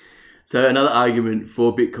 So another argument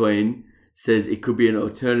for Bitcoin says it could be an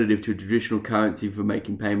alternative to a traditional currency for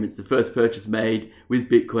making payments. The first purchase made with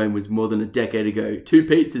Bitcoin was more than a decade ago. 2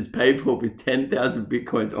 pizzas paid for with 10,000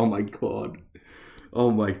 Bitcoins. Oh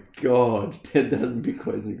my God. 10,000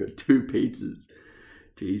 Bitcoins and got 2 pizzas.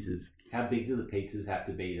 Jesus. How big do the pizzas have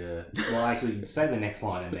to be to... Well, actually, say the next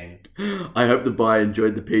line and then... I hope the buyer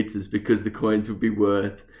enjoyed the pizzas because the coins would be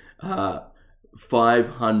worth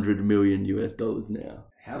 $500 million now.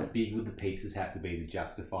 How big would the pizzas have to be to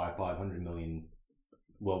justify 500 million?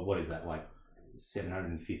 Well, what is that, like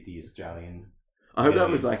 750 Australian? I hope that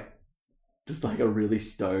was just like a really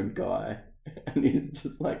stoned guy. And he's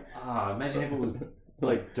just like... imagine if it was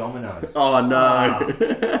like Domino's. Oh,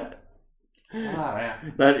 no. Right.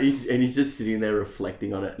 He's just sitting there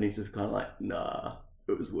reflecting on it, and he's just kind of like, nah,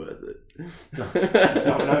 it was worth it.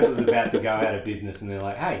 Domino's was about to go out of business, and they're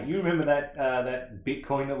like, hey, you remember that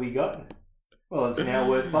Bitcoin that we got? Well, it's now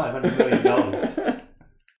worth $500 million.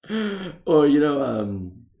 Or,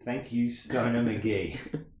 thank you, Stoner McGee.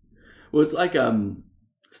 Well, it's like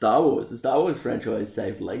Star Wars. The Star Wars franchise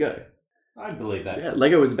saved Lego. I believe that. Yeah,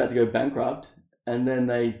 Lego was about to go bankrupt, and then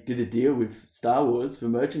they did a deal with Star Wars for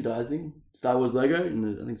merchandising. Star Wars Lego in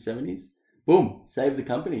the, I think, 70s. Boom, saved the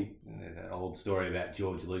company. There's that old story about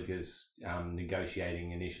George Lucas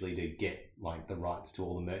negotiating initially to get like the rights to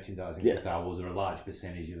all the merchandising for Star Wars, or a large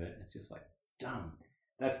percentage of it. It's just like, dumb.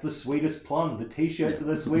 That's the sweetest plum. The t-shirts are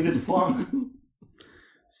the sweetest plum.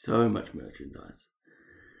 So much merchandise.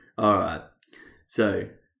 All right. So,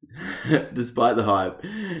 despite the hype,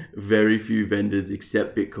 very few vendors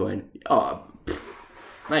accept Bitcoin.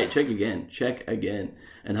 Mate, check again.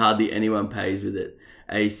 And hardly anyone pays with it.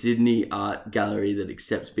 A Sydney art gallery that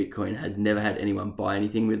accepts Bitcoin has never had anyone buy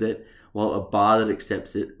anything with it, while a bar that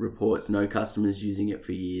accepts it reports no customers using it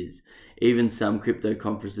for years. Even some crypto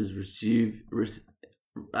conferences refuse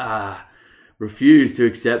to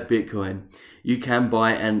accept Bitcoin. You can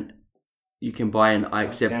buy an I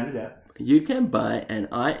accept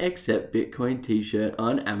Bitcoin t-shirt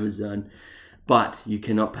on Amazon, but you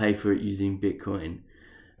cannot pay for it using Bitcoin.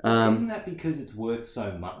 Isn't that because it's worth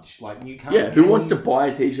so much? Like you can't. Yeah, who wants to buy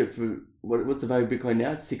a t-shirt for what's the value of Bitcoin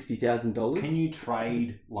now? $60,000. Can you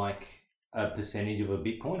trade like a percentage of a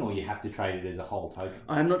Bitcoin, or you have to trade it as a whole token?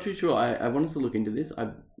 I'm not too sure. I wanted to look into this.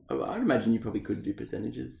 I'd imagine you probably could do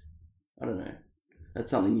percentages. I don't know. That's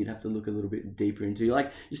something you'd have to look a little bit deeper into.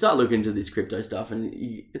 Like you start looking into this crypto stuff, and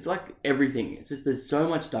it's like everything. It's just there's so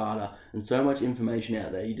much data and so much information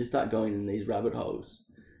out there. You just start going in these rabbit holes,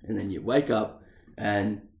 and then you wake up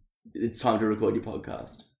and it's time to record your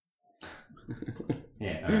podcast.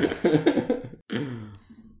 Yeah. Okay.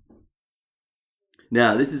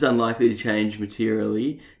 Now, this is unlikely to change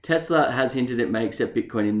materially. Tesla has hinted it may accept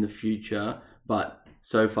Bitcoin in the future, but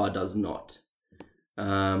so far does not.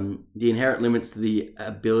 The inherent limits to the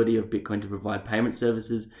ability of Bitcoin to provide payment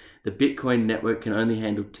services. The Bitcoin network can only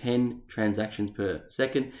handle 10 transactions per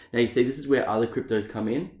second. Now, you see, this is where other cryptos come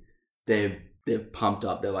in. They're pumped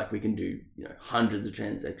up. They're like, we can do hundreds of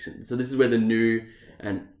transactions. So this is where the new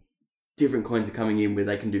and different coins are coming in, where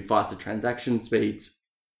they can do faster transaction speeds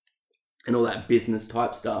and all that business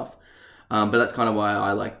type stuff. But that's kind of why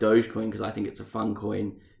I like Dogecoin, because I think it's a fun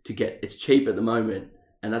coin to get. It's cheap at the moment,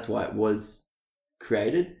 and that's why it was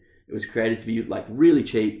created. It was created to be like really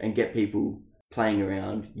cheap and get people playing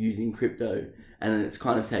around using crypto, and then it's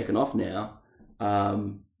kind of taken off now.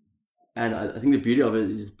 And I think the beauty of it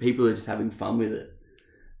is people are just having fun with it.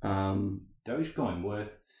 Dogecoin worth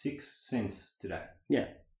 6 cents today. Yeah.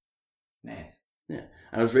 Nice. Yeah.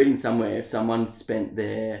 And I was reading somewhere if someone spent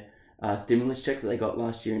their stimulus check that they got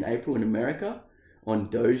last year in April in America on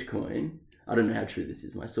Dogecoin, I don't know how true this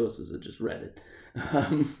is. My sources are just Reddit.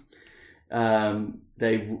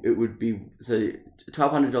 It would be so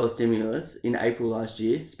 $1,200 stimulus in April last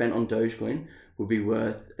year spent on Dogecoin would be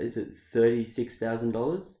worth, is it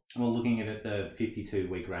 $36,000? Well, looking at it, the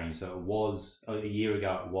 52-week range, so it was a year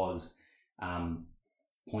ago. It was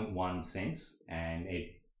 0.1 cents, and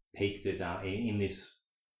it peaked at in this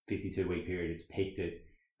 52-week period. It's peaked at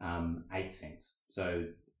 8 cents. So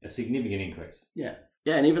a significant increase. Yeah,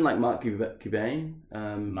 and even like Mark Cuban.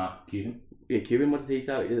 Mark Cuban. Yeah, Cuban. What does he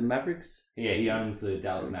sell? The Mavericks. Yeah, he owns the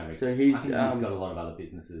Dallas Mavericks. So I think he's got a lot of other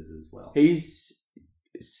businesses as well. He's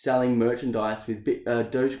selling merchandise with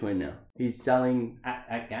Dogecoin now. He's selling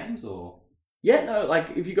at games or. Yeah, no,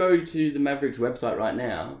 like if you go to the Mavericks website right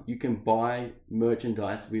now, you can buy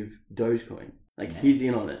merchandise with Dogecoin. Like he's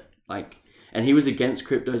in on it. Like, and he was against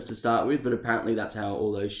cryptos to start with, but apparently that's how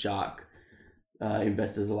all those shark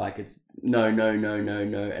investors are like, it's no. And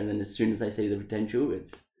then as soon as they see the potential,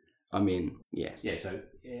 it's, yes. Yeah, so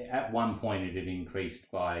at one point it had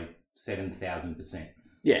increased by 7,000%.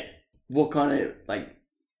 Yeah. What kind of, I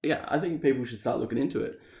think people should start looking into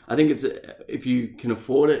it. I think it's, if you can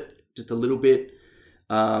afford it just a little bit,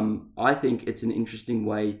 I think it's an interesting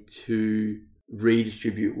way to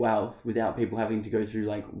redistribute wealth without people having to go through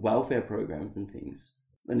like welfare programs and things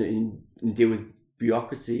and deal with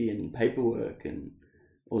bureaucracy and paperwork and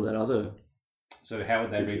all that other. So how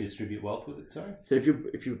would they redistribute wealth with it? Sorry. So if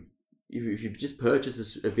you just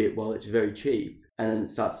purchase a bit while it's very cheap and then it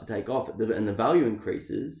starts to take off and the value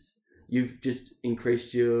increases, you've just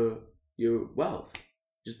increased your wealth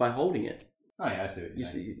just by holding it. Oh yeah, I see what you're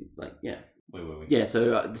saying. Yeah. Where were we? Yeah,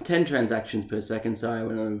 so the 10 transactions per second. Sorry, I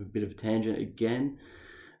went on a bit of a tangent again.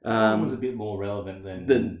 One was a bit more relevant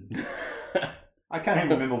than... I can't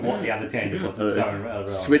even remember what the other tangent was. It's so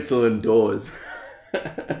irrelevant. Switzerland doors.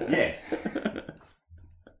 Yeah.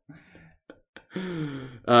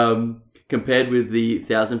 Compared with the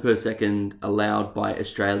 1,000 per second allowed by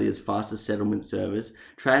Australia's fastest settlement service,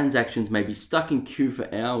 transactions may be stuck in queue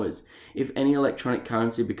for hours. If any electronic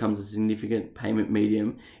currency becomes a significant payment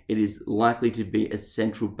medium, it is likely to be a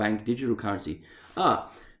central bank digital currency.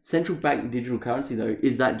 Central bank digital currency though,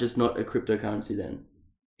 is that just not a cryptocurrency then,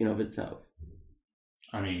 in of itself?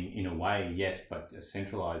 I mean, in a way, yes, but a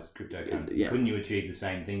centralized cryptocurrency. Yeah. Couldn't you achieve the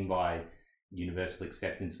same thing by universal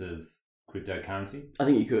acceptance of cryptocurrency? I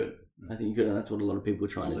think you could, and that's what a lot of people are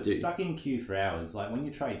trying to do. Stuck in queue for hours, like when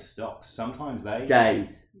you trade stocks, sometimes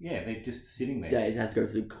days. Yeah, they're just sitting there. Days. It has to go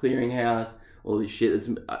through the clearinghouse, all this shit.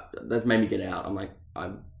 That's made me get out. I'm like,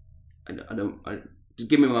 I just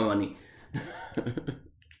give me my money.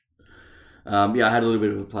 I had a little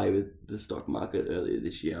bit of a play with the stock market earlier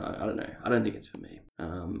this year. I don't know. I don't think it's for me.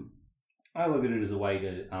 I look at it as a way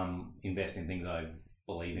to invest in things I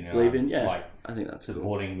believe in. Like I think that's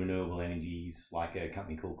supporting renewable energies, like a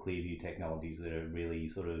company called Clearview Technologies that are really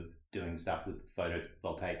sort of doing stuff with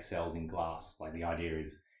photovoltaic cells in glass. Like the idea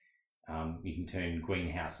is you can turn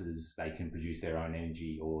greenhouses, they can produce their own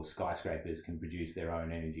energy, or skyscrapers can produce their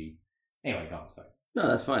own energy. Anyway, go on, sorry. No,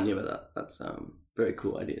 that's fine. Yeah, but that's very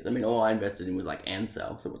cool ideas. I mean, all I invested in was like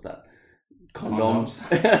Ansell. So what's that? Condoms.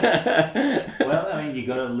 Well, I mean, you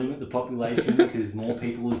got to limit the population because more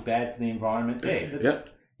people is bad for the environment. Yeah,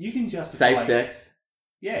 you can justify safe sex.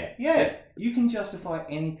 Yeah. You can justify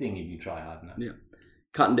anything if you try hard enough. Yeah,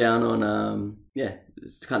 cutting down on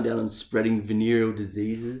cutting down on spreading venereal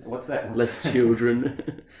diseases. What's that? Less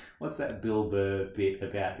children. What's that Bill Burr bit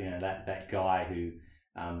about? That guy who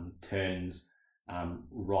turns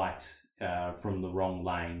right from the wrong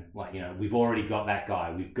lane. Like, we've already got that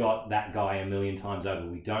guy. We've got that guy 1,000,000 times over.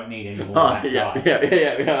 We don't need any more of that guy.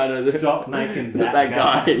 Yeah. I know. Stop making that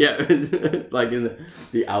guy. Yeah, like in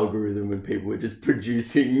the algorithm when people are just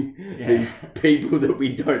producing these people that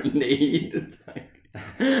we don't need. It's like...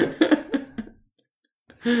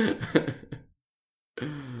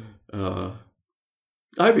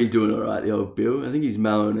 I hope he's doing all right, the old Bill. I think he's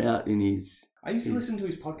mellowing out in his... I used to listen to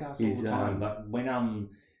his podcast all the time, but when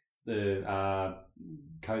the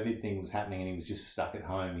COVID thing was happening and he was just stuck at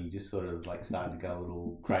home, he just sort of like started to go a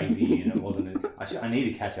little crazy, and it wasn't. I need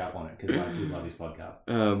to catch up on it because I do love his podcast.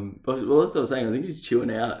 Well, that's what I was saying. I think he's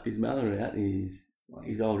chewing out. He's mellowing out.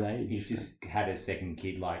 He's old age. He's just had a second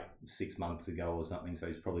kid like 6 months ago or something, so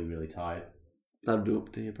he's probably really tired. That'll do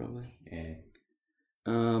it to you, probably. Yeah.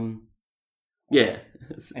 Yeah.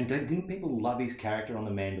 And didn't people love his character on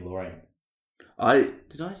The Mandalorian? I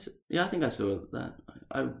think I saw that.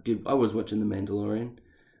 I did. I was watching The Mandalorian.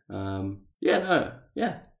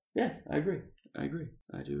 Yes, I agree. I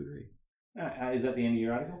do agree. Is that the end of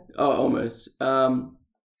your article? Oh, almost.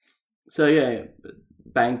 So yeah,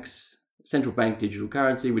 banks, central bank digital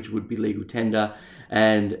currency, which would be legal tender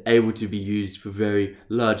and able to be used for very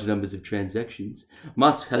large numbers of transactions.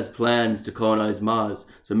 Musk has plans to colonize Mars,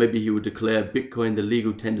 so maybe he will declare Bitcoin the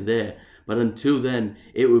legal tender there. But until then,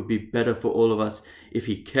 it would be better for all of us if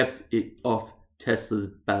he kept it off Tesla's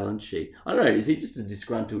balance sheet. I don't know, is he just a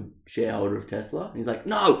disgruntled shareholder of Tesla? And he's like,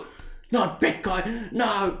 no, not Bitcoin,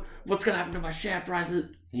 no, what's going to happen to my share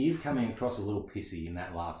prices? He is coming across a little pissy in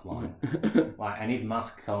that last line. And if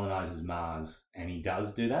Musk colonizes Mars, and he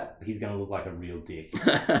does do that, he's going to look like a real dick.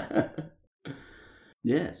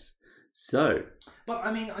 Yes. So, but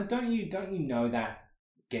I mean, don't you know that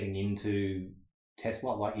getting into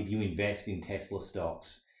Tesla, like if you invest in Tesla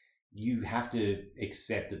stocks, you have to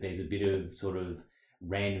accept that there's a bit of sort of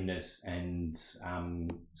randomness and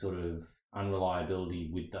sort of unreliability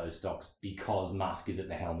with those stocks because Musk is at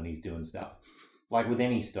the helm and he's doing stuff. Like with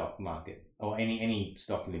any stock market or any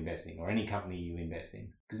stock you invest in or any company you invest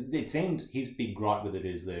in. Because it seems his big gripe with it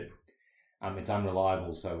is that it's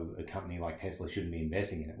unreliable, so a company like Tesla shouldn't be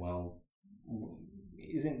investing in it. Well,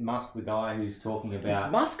 isn't Musk the guy who's talking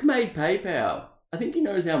about... Musk made PayPal. I think he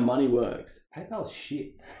knows how money works. PayPal's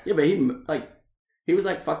shit. Yeah, but he was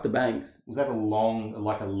like, fuck the banks. Was that a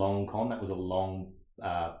long con? That was a long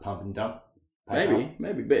pump and dump? PayPal?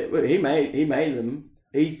 Maybe. But he made them.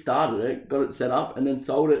 He started it, got it set up, and then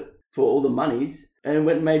sold it for all the monies, and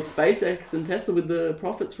went and made SpaceX and Tesla with the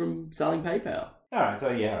profits from selling PayPal. All right,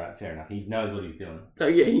 fair enough. He knows what he's doing. So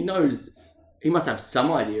yeah, he knows. He must have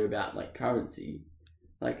some idea about like currency.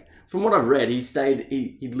 Like from what I've read, he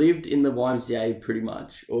lived in the YMCA pretty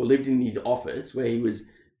much, or lived in his office where he was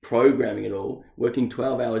programming it all, working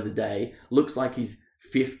 12 hours a day. Looks like he's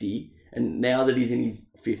 50, and now that he's in his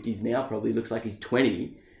 50s now, probably looks like he's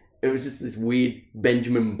 20. It was just this weird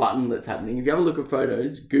Benjamin Button that's happening. If you have a look at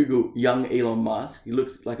photos, Google young Elon Musk. He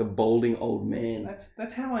looks like a balding old man.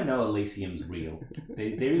 That's how I know Elysium's real.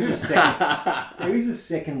 There is a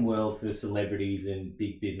second world for celebrities and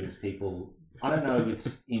big business people. I don't know if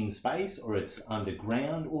it's in space or it's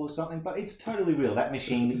underground or something, but it's totally real. That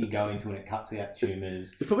machine that you go into and it cuts out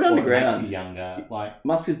tumours. It's probably underground. It makes you younger. Like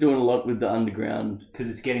Musk is doing a lot with the underground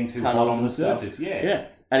because it's getting too hot on the surface. Yeah.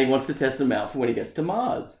 And he wants to test them out for when he gets to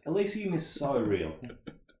Mars. Elysium is so real.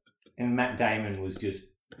 And Matt Damon was just...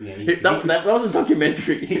 that was a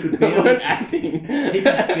documentary. He could barely acting. He could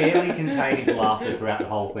barely contain his laughter throughout the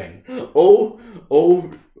whole thing. All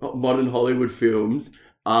modern Hollywood films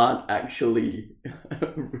aren't actually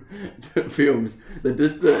films. They're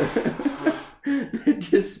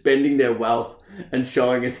just spending their wealth and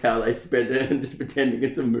showing us how they spend it and just pretending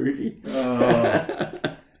it's a movie.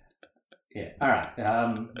 Yeah. All right.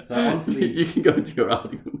 So on to the... You can go into your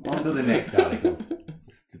article now. On to the next article.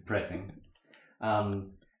 It's depressing.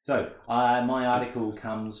 So my article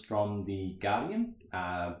comes from The Guardian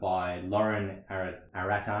by Lauren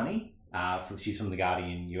Aratani. She's from The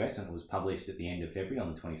Guardian US, and it was published at the end of February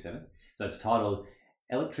on the 27th. So it's titled,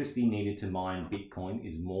 "Electricity Needed to Mine Bitcoin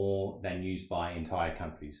is More Than Used by Entire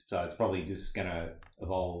Countries." So it's probably just going to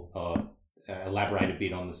elaborate a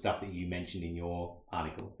bit on the stuff that you mentioned in your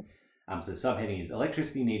article. So the subheading is,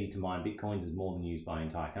 "Electricity needed to mine Bitcoins is more than used by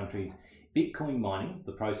entire countries. Bitcoin mining,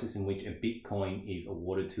 the process in which a Bitcoin is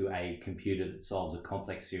awarded to a computer that solves a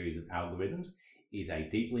complex series of algorithms, is a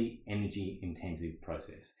deeply energy-intensive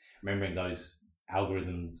process." Remembering those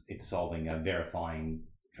algorithms it's solving are verifying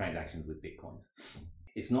transactions with Bitcoins.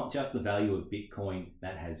 It's not just the value of Bitcoin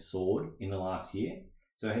that has soared in the last year,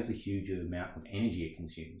 so has a huge amount of energy it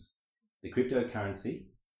consumes. The cryptocurrency's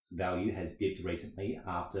value has dipped recently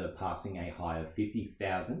after passing a high of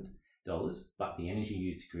 $50,000, but the energy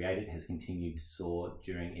used to create it has continued to soar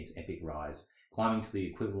during its epic rise, climbing to the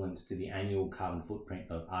equivalent to the annual carbon footprint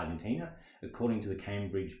of Argentina, according to the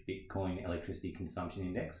Cambridge Bitcoin Electricity Consumption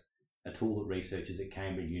Index, a tool that researchers at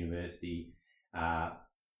Cambridge University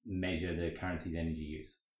measure the currency's energy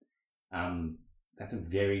use. That's a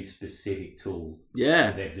very specific tool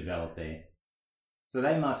that they've developed there. So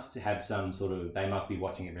they must have some sort of, they must be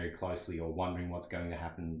watching it very closely or wondering what's going to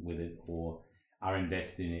happen with it or are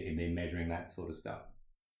invested in it if they're measuring that sort of stuff.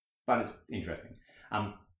 But it's interesting.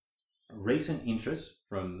 Recent interest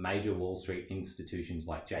from major Wall Street institutions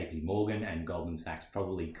like JP Morgan and Goldman Sachs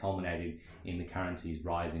probably culminated in the currency's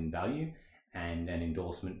rise in value, and an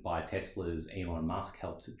endorsement by Tesla's Elon Musk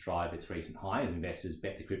helped drive its recent high as investors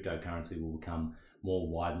bet the cryptocurrency will become more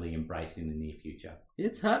widely embraced in the near future.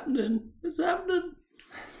 It's happening. It's happening.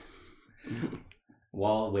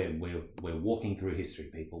 While we're walking through history,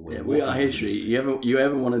 people. Yeah, we are history. You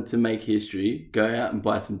ever wanted to make history? Go out and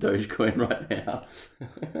buy some Dogecoin right now.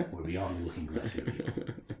 We're beyond looking good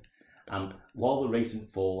to. While the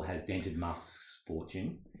recent fall has dented Musk's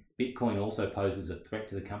fortune, Bitcoin also poses a threat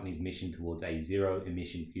to the company's mission towards a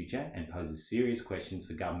zero-emission future and poses serious questions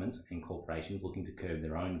for governments and corporations looking to curb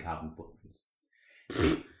their own carbon footprints.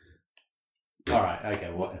 All right,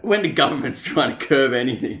 okay. What? When the government's trying to curb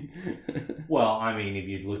anything? Well, I mean, if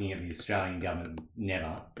you're looking at the Australian government,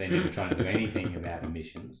 never. They're never trying to do anything about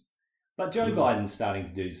emissions. But Joe Biden's starting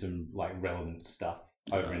to do some relevant stuff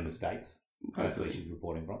over in the States. That's where she's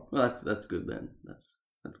reporting from. Well, that's good then. That's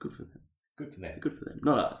good for them. Good for them. Good for them.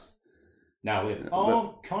 Not us.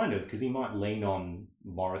 No, kind of, because he might lean on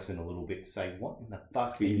Morrison a little bit to say, "What in the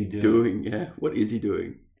fuck are you doing? Yeah, what is he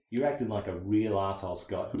doing? You're acting like a real asshole,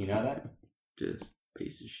 Scott. You know that? Just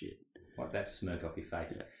piece of shit. Wipe that smirk off your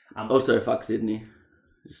face." Yeah. Also, fuck Sydney.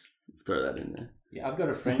 Just throw that in there. Yeah, I've got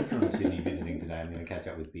a friend from Sydney visiting today. I'm going to catch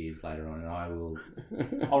up with beers later on, and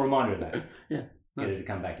I'll remind her of that. Yeah. Get her to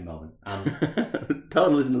come back to Melbourne. Tell her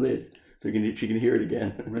to listen to this so she can hear it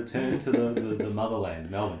again. Return to the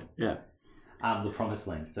motherland, Melbourne. Yeah. The promised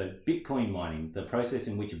land. So Bitcoin mining, the process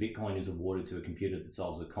in which a Bitcoin is awarded to a computer that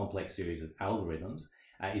solves a complex series of algorithms,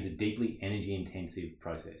 is a deeply energy-intensive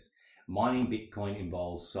process. Mining Bitcoin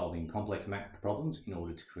involves solving complex math problems in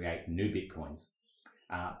order to create new Bitcoins.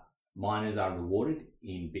 Miners are rewarded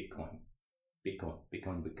in Bitcoin. Bitcoin.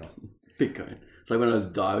 It's like when I was a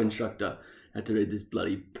dive instructor, I had to read this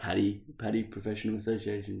bloody PADI Professional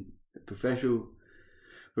Association. Professional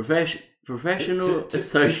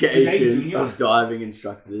Association of Diving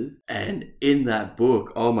Instructors. And in that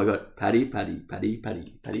book, oh my God, PADI. Was PADI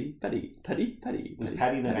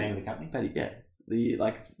the name of the company? PADI, yeah.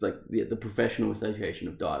 The Professional Association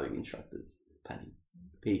of Diving Instructors. PADI.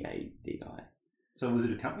 PADI. So was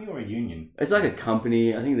it a company or a union? It's like a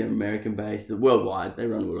company. I think they're American based. They're worldwide. They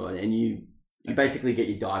run worldwide. And you basically get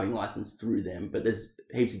your diving license through them. But there's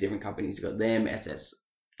heaps of different companies. You've got them,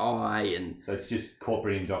 SSI, and... So it's just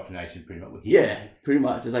corporate indoctrination pretty much. Yeah, pretty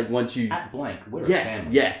much. It's like once you... At blank, we're a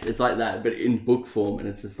family. Yes, it's like that. But in book form. And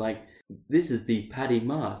it's just like, this is the PADI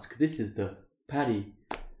mask. This is the PADI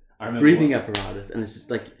breathing apparatus. And it's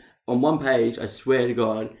just like, on one page, I swear to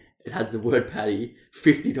God, it has the word PADI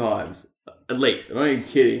 50 times. At least. I'm not even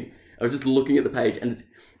kidding. I was just looking at the page and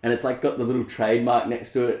it's like got the little trademark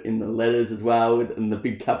next to it in the letters as well, and the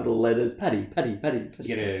big capital letters. PADI.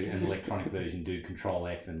 Get an electronic version, do Control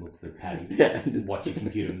F and look for PADI. Yeah. Just watch your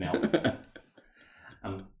computer melt.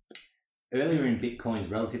 Earlier in Bitcoin's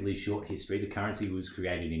relatively short history, the currency was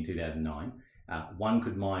created in 2009. One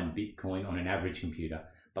could mine Bitcoin on an average computer,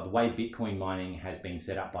 but the way Bitcoin mining has been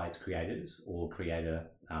set up by its creators, or creator,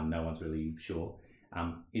 no one's really sure,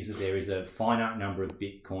 is that there is a finite number of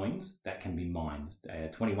Bitcoins that can be mined,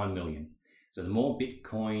 21 million. So the more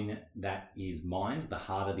Bitcoin that is mined, the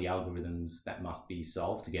harder the algorithms that must be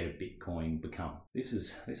solved to get a Bitcoin become.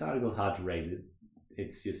 This article is hard to read.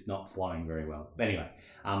 It's just not flowing very well. But anyway.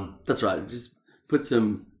 That's right. Just put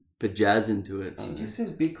some pajazz into it. She just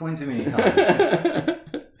says Bitcoin too many times.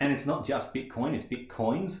 And it's not just Bitcoin, it's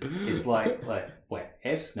Bitcoins. It's like wait,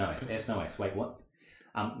 S? No, it's S, no S. Wait, what?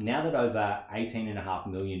 Now that over 18.5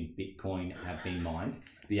 million Bitcoin have been mined,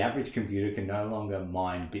 the average computer can no longer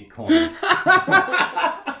mine Bitcoins.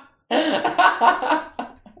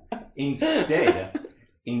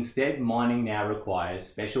 Instead, mining now requires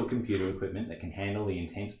special computer equipment that can handle the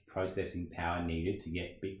intense processing power needed to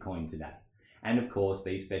get Bitcoin today. And of course,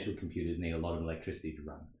 these special computers need a lot of electricity to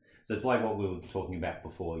run. So it's like what we were talking about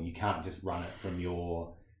before. You can't just run it from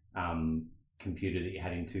your computer that you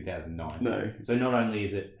had in 2009. No. So not only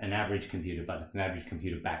is it an average computer, but it's an average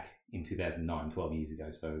computer back in 2009, 12 years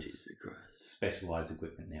ago. So it's specialized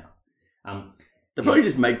equipment now. They'll probably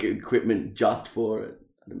just make equipment just for it,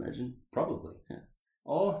 I'd imagine. Probably. Yeah.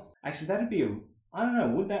 Or actually, that'd be I don't know,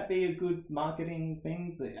 would that be a good marketing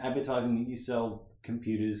thing? The advertising that you sell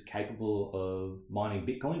computers capable of mining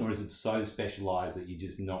Bitcoin, or is it so specialized that you're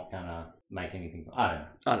just not gonna make anything? I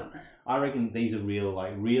don't know. I reckon these are real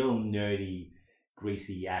nerdy,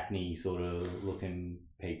 greasy, acne sort of looking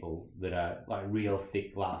people that are like real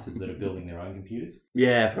thick glasses that are building their own computers?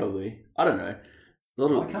 Yeah, probably. I don't know.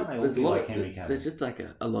 Why can't they all be like Henry Cavill? There's just like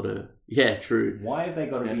a lot of... Yeah, true. Why have they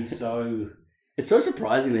got to be so... It's so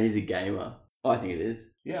surprising that he's a gamer. I think it is.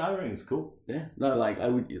 Yeah, I think it's cool. Yeah. No, like, I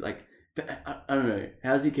would... like. But I don't know.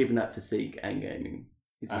 How's he keeping that physique and gaming?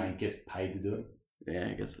 He gets paid to do it. Yeah,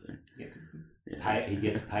 I guess so. He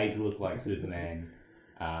gets paid to look like Superman,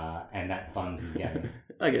 and that funds his gaming.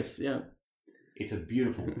 I guess, yeah. It's a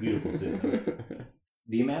beautiful, beautiful system.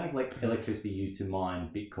 The amount of electricity used to mine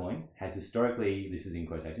Bitcoin has historically, this is in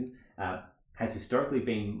quotations, has historically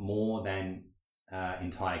been more than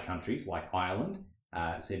entire countries like Ireland,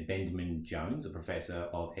 said Benjamin Jones, a professor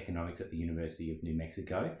of economics at the University of New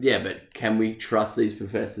Mexico. Yeah, but can we trust these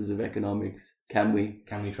professors of economics? Can we?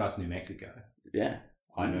 Can we trust New Mexico? Yeah.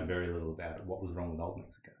 I know very little about it. What was wrong with Old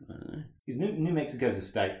Mexico? I don't know. Is New Mexico's a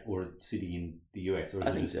state or a city in the US, or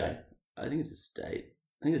is it a state? I think it's a state.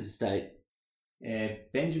 I think it's a state. Yeah,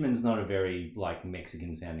 Benjamin's not a very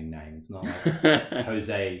Mexican sounding name. It's not like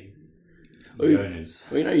Jose Jonas.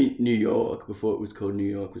 Well, you know, New York, before it was called New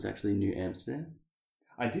York, was actually New Amsterdam.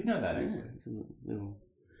 I did know that, actually. It's a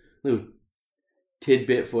little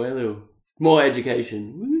tidbit for you, a little more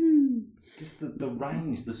education. Woo! Just the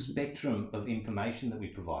range, the spectrum of information that we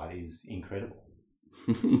provide is incredible.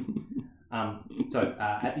 At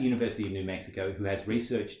the University of New Mexico, who has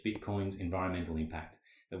researched Bitcoin's environmental impact,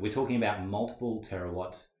 we're talking about multiple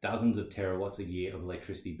terawatts, dozens of terawatts a year of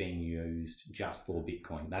electricity being used just for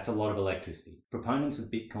Bitcoin. That's a lot of electricity. Proponents of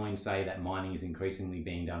Bitcoin say that mining is increasingly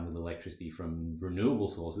being done with electricity from renewable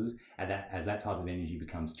sources as that type of energy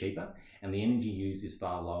becomes cheaper, and the energy used is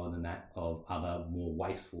far lower than that of other more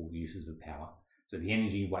wasteful uses of power. So the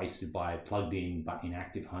energy wasted by plugged-in but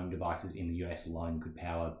inactive home devices in the US alone could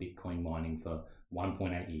power Bitcoin mining for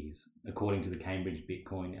 1.8 years, according to the Cambridge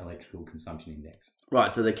Bitcoin Electrical Consumption Index.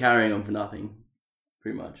 Right, so they're carrying on for nothing,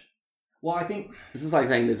 pretty much. Well, I think... This is like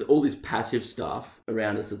saying there's all this passive stuff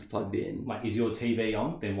around us that's plugged in. Like, is your TV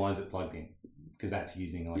on? Then why is it plugged in? Because that's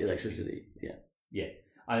using electricity. Yeah. Yeah.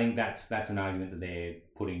 I think that's an argument that they're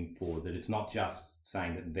putting forward, that it's not just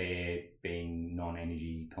saying that they're being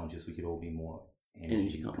non-energy conscious, we could all be more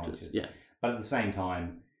energy conscious. Yeah. But at the same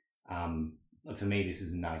time, for me, this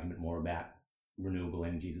is an argument more about renewable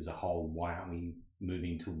energies as a whole. Why aren't we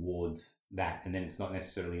moving towards that? And then it's not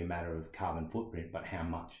necessarily a matter of carbon footprint, but how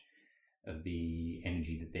much of the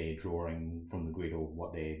energy that they're drawing from the grid, or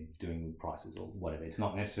what they're doing with prices, or whatever. It's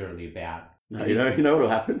not necessarily about... No, you know what'll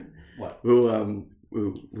happen? What?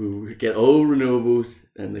 We'll get all renewables,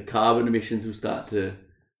 and the carbon emissions will start to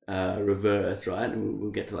reverse, right? And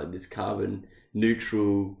we'll get to like this carbon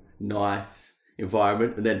neutral, nice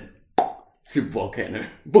environment, and then super volcano,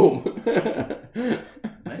 boom.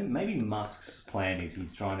 Maybe Musk's plan is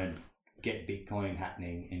he's trying to get Bitcoin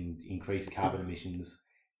happening and increase carbon emissions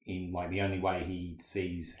in like the only way he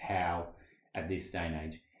sees how at this day and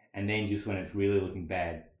age. And then just when it's really looking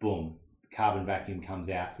bad, boom, carbon vacuum comes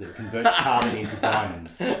out that converts carbon into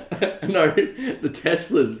diamonds. No, the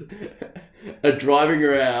Teslas are driving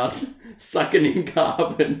around sucking in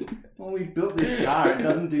carbon. Well, we built this car, it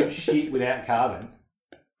doesn't do shit without carbon.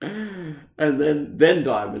 And then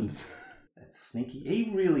diamonds. That's sneaky.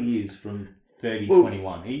 He really is from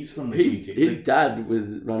 3021. He's from the future. His dad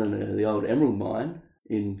was running the old emerald mine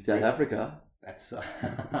in South Africa. That's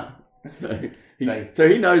so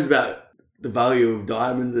he knows about the value of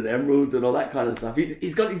diamonds and emeralds and all that kind of stuff.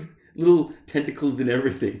 He's got his little tentacles in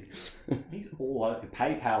everything. He's all over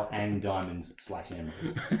PayPal and diamonds /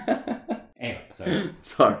 emeralds. Anyway, so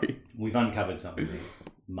sorry, we've uncovered something there.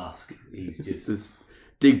 Musk, he's just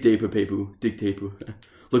dig deeper, people. Dig deeper.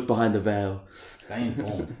 Look behind the veil. Stay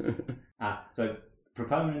informed. So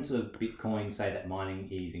proponents of Bitcoin say that mining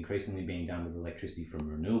is increasingly being done with electricity from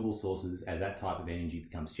renewable sources as that type of energy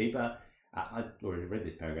becomes cheaper. I already read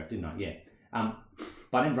this paragraph, didn't I? Yeah.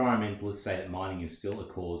 But environmentalists say that mining is still a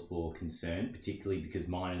cause for concern, particularly because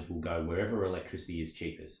miners will go wherever electricity is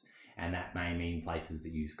cheapest, and that may mean places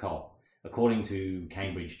that use coal. According to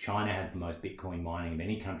Cambridge, China has the most Bitcoin mining of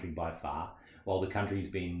any country by far. While the country's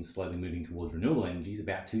been slowly moving towards renewable energies,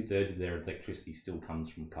 about 2/3 of their electricity still comes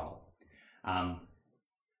from coal.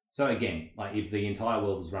 So again, like if the entire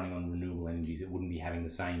world was running on renewable energies, it wouldn't be having the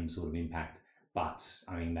same sort of impact. But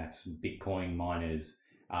I mean, that's Bitcoin miners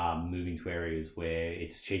moving to areas where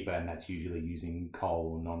it's cheaper, and that's usually using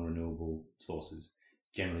coal or non-renewable sources,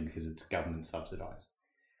 generally because it's government subsidized.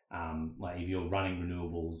 Like if you're running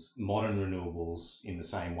renewables, modern renewables in the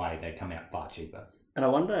same way, they come out far cheaper. And I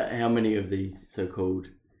wonder how many of these so-called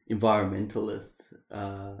environmentalists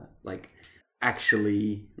like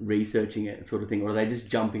actually researching it sort of thing, or are they just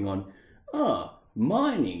jumping on,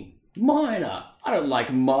 mining. Miner. I don't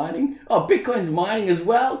like mining. Oh, Bitcoin's mining as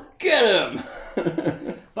well? Get him!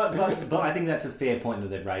 But I think that's a fair point that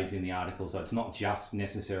they've raised in the article. So it's not just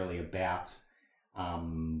necessarily about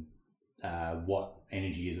what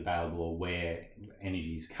energy is available or where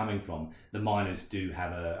energy is coming from. The miners do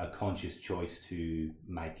have a conscious choice to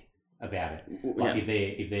make about it. Like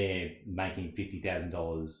if they're making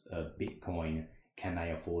 $50,000 of Bitcoin, can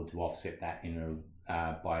they afford to offset that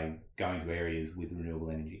by going to areas with renewable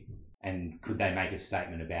energy? And could they make a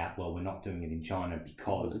statement about, well, we're not doing it in China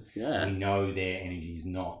because we know their energy is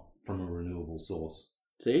not from a renewable source?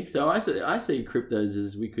 See, so I see cryptos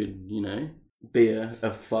as we could, be a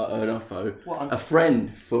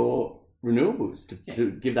friend for renewables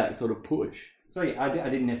to give that sort of push. So I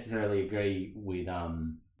didn't necessarily agree with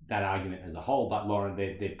that argument as a whole, but Lauren,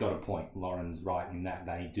 they've got a point. Lauren's right in that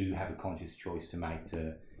they do have a conscious choice to make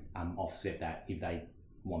to offset that if they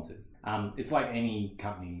want it. It's like any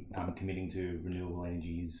company committing to renewable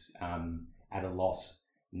energies at a loss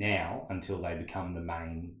now until they become the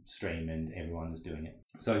mainstream and everyone's doing it.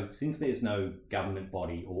 So since there's no government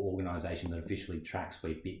body or organisation that officially tracks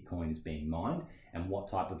where Bitcoin is being mined and what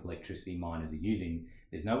type of electricity miners are using,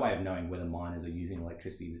 there's no way of knowing whether miners are using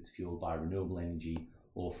electricity that's fueled by renewable energy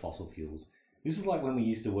or fossil fuels. This is like when we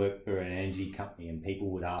used to work for an energy company and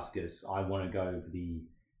people would ask us, I want to go for the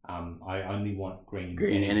I only want green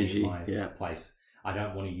energy in my place. I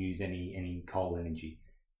don't want to use any coal energy.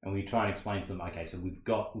 And we try and explain to them, okay, so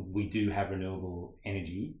we do have renewable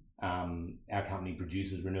energy. Our company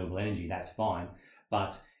produces renewable energy, that's fine.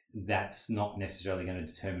 But that's not necessarily going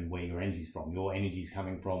to determine where your energy is from. Your energy is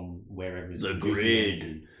coming from wherever it's producing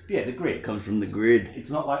energy. Yeah, the grid. It comes from the grid.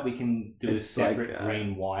 It's not like we can do a separate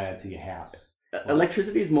green wire to your house.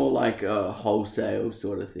 Electricity is more like a wholesale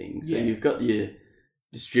sort of thing. So you've got your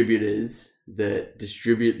distributors that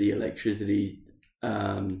distribute the electricity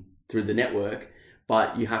through the network,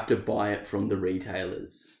 but you have to buy it from the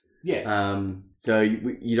retailers. Yeah. So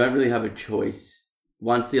you don't really have a choice.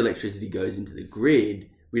 Once the electricity goes into the grid,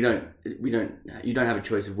 you don't have a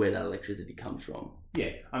choice of where that electricity comes from.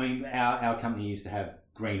 Yeah. I mean, our company used to have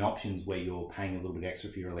green options where you're paying a little bit extra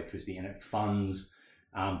for your electricity and it funds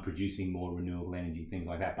producing more renewable energy, things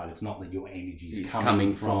like that. But it's not that your energy is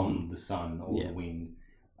coming from the sun or the wind.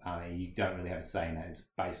 You don't really have a say in that. It's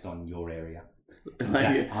based on your area.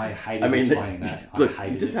 I hated explaining that.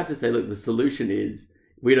 You just have to say, look, the solution is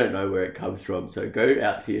we don't know where it comes from. So go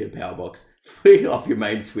out to your power box, flick off your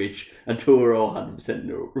main switch until we're all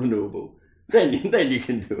 100% renewable. Then you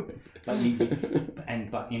can do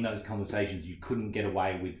it. But in those conversations, you couldn't get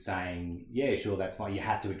away with saying, yeah, sure, that's fine. You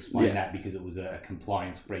had to explain that because it was a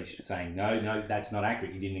compliance breach, saying, no, that's not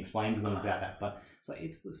accurate. You didn't explain to them about that. But so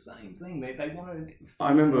it's the same thing. They wanted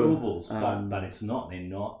renewables, but it's not. They're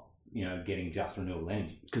not, getting just renewable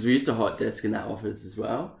energy. Because we used to hot desk in that office as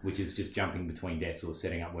well. Which is just jumping between desks or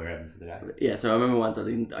setting up wherever for the day. Yeah, so I remember once I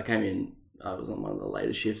came in, I was on one of the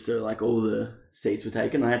later shifts, so like all the seats were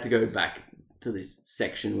taken. I had to go back to this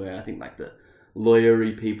section where I think like the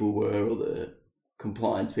lawyery people were or the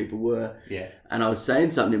compliance people were. Yeah. And I was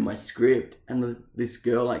saying something in my script and this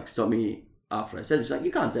girl like stopped me after I said it. She's like,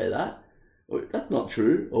 you can't say that. Or, that's not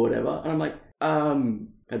true or whatever. And I'm like,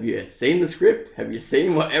 have you seen the script? Have you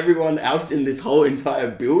seen what everyone else in this whole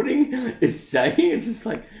entire building is saying? It's just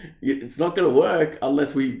like, it's not going to work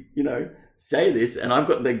unless we, say this. And I've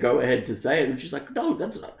got the go ahead to say it. And she's like, no,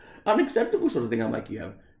 that's unacceptable sort of thing. I'm like,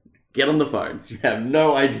 get on the phones. You have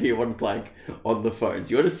no idea what it's like on the phones.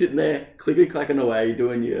 You're just sitting there, clicky-clacking away,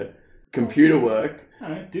 doing your computer work. I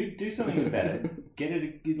don't know, do something about it. Get her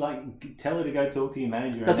to, tell her to go talk to your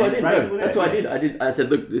manager. That's what I did. That's what I did. I said,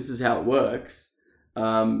 look, this is how it works.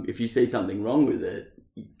 If you see something wrong with it,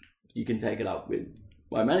 you can take it up with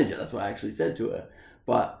my manager. That's what I actually said to her.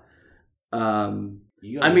 But,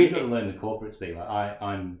 you've got to learn the corporate speak.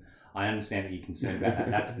 I understand that you're concerned about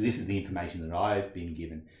that. This is the information that I've been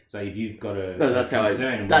given. So if you've got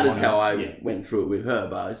how I went through it with her.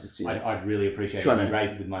 But I was just, I'd really appreciate it if you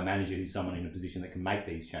raise it with my manager, who's someone in a position that can make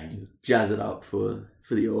these changes. Jazz it up for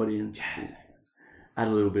the audience. Add a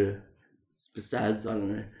little bit of pizzazz. I don't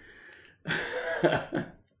know.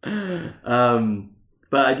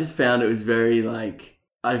 But I just found it was very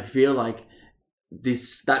I feel like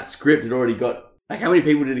that script had already got. Like, how many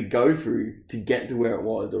people did it go through to get to where it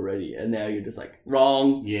was already? And now you're just like,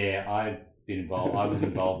 wrong. Yeah, I've been involved. I was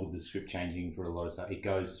involved with the script changing for a lot of stuff. It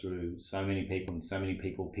goes through so many people and so many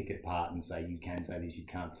people pick it apart and say, you can say this, you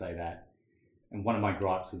can't say that. And one of my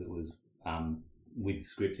gripes with it was, with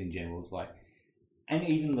scripts in general, it's like, and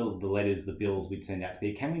even the letters, the bills we'd send out to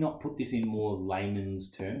people, can we not put this in more layman's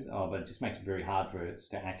terms? Oh, but it just makes it very hard for us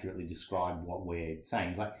to accurately describe what we're saying.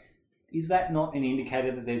 It's like, is that not an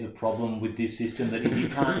indicator that there's a problem with this system, that if you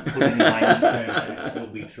can't put it in layman's terms, that it still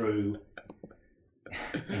be true?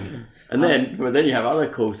 And then you have other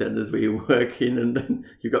call centres where you work in, and then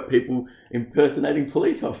you've got people impersonating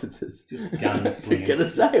police officers. Just gunslingers. To get a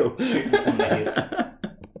sale. Shooting from the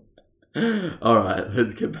hip. All right,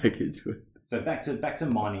 let's get back into it. So back to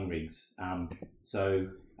mining rigs.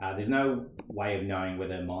 There's no way of knowing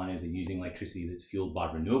whether miners are using electricity that's fueled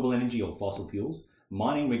by renewable energy or fossil fuels.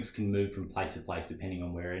 Mining rigs can move from place to place depending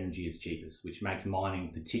on where energy is cheapest, which makes mining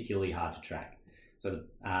particularly hard to track. So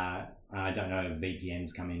I don't know if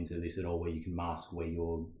VPNs come into this at all, where you can mask where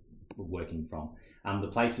you're working from. The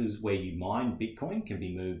places where you mine Bitcoin can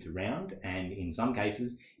be moved around, and in some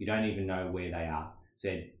cases, you don't even know where they are,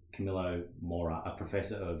 said Camilo Mora, a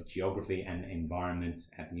professor of geography and environment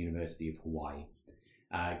at the University of Hawaii.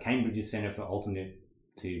 Cambridge's Centre for Alternative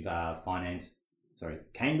Finance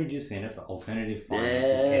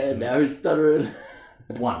estimates. Now he's stuttering.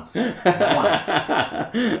 Once. And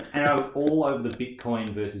I was all over the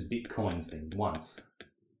Bitcoin versus Bitcoins thing. Once.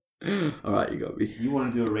 All right, you got me. You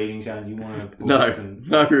want to do a reading challenge? You want to pull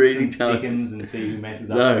no reading some chickens and see who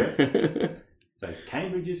messes up first? So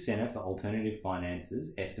Cambridge's Centre for Alternative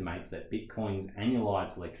Finances estimates that Bitcoin's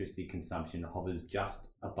annualised electricity consumption hovers just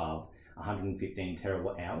above 115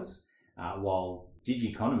 terawatt hours, while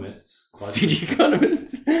Digiconomists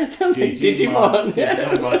sounds like Digimon.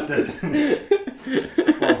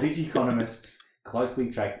 While Digiconomists' closely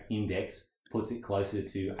tracked index puts it closer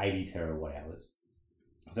to 80 terawatt hours.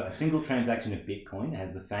 So a single transaction of Bitcoin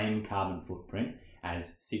has the same carbon footprint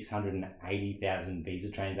as 680,000 Visa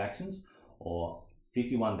transactions, or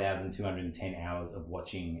 51,210 hours of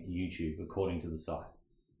watching YouTube, according to the site.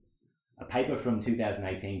 A paper from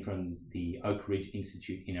 2018 from the Oak Ridge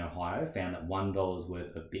Institute in Ohio found that $1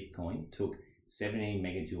 worth of Bitcoin took 17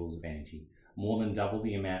 megajoules of energy, more than double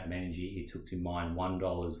the amount of energy it took to mine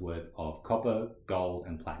 $1 worth of copper, gold,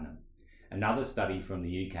 and platinum. Another study from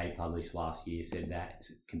the UK published last year said that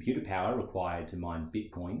computer power required to mine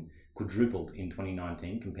Bitcoin quadrupled in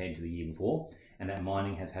 2019 compared to the year before, and that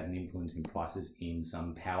mining has had an influence in prices in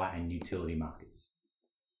some power and utility markets.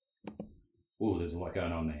 Oh, there's a lot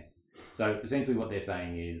going on there. So essentially what they're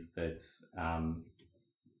saying is that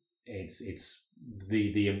it's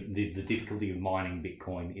the difficulty of mining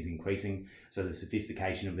Bitcoin is increasing, so the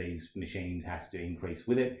sophistication of these machines has to increase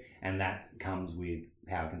with it, and that comes with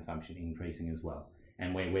power consumption increasing as well.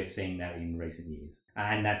 And we're seeing that in recent years,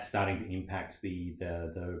 and that's starting to impact the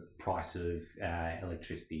price of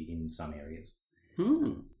electricity in some areas.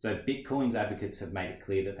 So Bitcoin's advocates have made it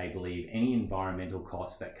clear that they believe any environmental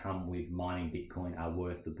costs that come with mining Bitcoin are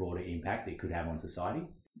worth the broader impact it could have on society.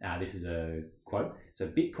 This is a quote. So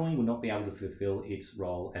Bitcoin will not be able to fulfill its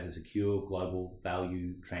role as a secure global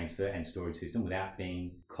value transfer and storage system without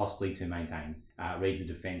being costly to maintain, reads a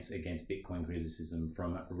defense against Bitcoin criticism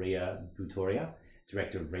from Ria Butoria,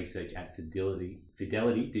 Director of Research at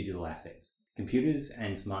Fidelity Digital Assets. Computers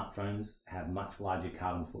and smartphones have much larger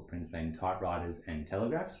carbon footprints than typewriters and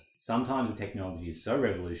telegraphs. Sometimes the technology is so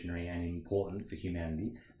revolutionary and important for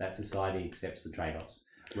humanity that society accepts the trade-offs,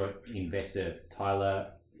 wrote investor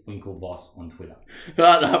Tyler Winklevoss on Twitter.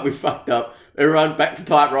 No, we fucked up. Everyone back to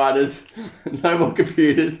typewriters. No more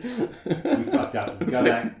computers. We fucked up. Go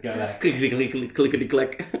back. Clickety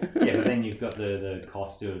click. Yeah, but then you've got the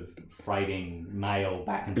cost of freighting mail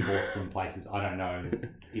back and forth from places. I don't know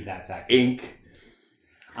if that's accurate. Ink.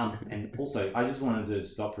 And also, I just wanted to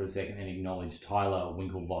stop for a second and acknowledge Tyler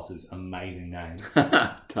Winklevoss's amazing name.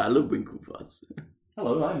 Tyler Winklevoss.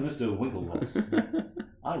 Hello, I'm Mr. Winklevoss.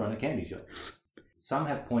 I run a candy shop. Some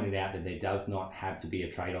have pointed out that there does not have to be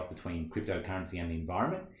a trade-off between cryptocurrency and the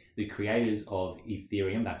environment. The creators of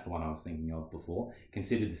Ethereum, that's the one I was thinking of before,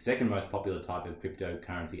 considered the second most popular type of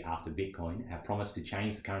cryptocurrency after Bitcoin, have promised to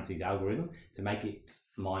change the currency's algorithm to make its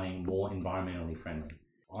mining more environmentally friendly.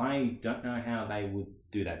 I don't know how they would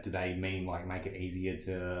do that. Do they mean like make it easier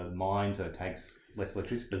to mine so it takes less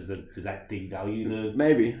electricity? Does that devalue the...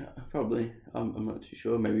 Maybe, probably. I'm not too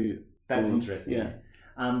sure. Maybe... That's interesting. Yeah.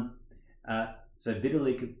 So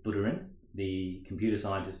Vitalik Buterin, the computer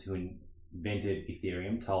scientist who invented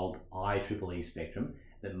Ethereum, told IEEE Spectrum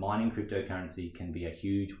that mining cryptocurrency can be a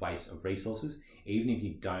huge waste of resources, even if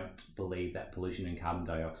you don't believe that pollution and carbon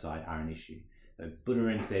dioxide are an issue. So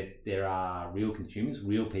Buterin said there are real consumers,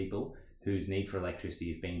 real people, whose need for electricity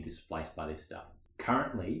is being displaced by this stuff.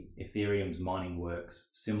 Currently, Ethereum's mining works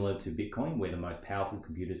similar to Bitcoin, where the most powerful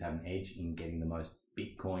computers have an edge in getting the most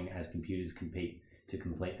Bitcoin as computers compete to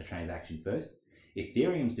complete a transaction first.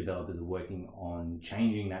 Ethereum's developers are working on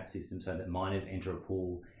changing that system so that miners enter a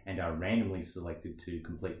pool and are randomly selected to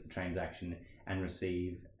complete the transaction and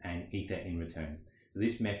receive an ether in return. So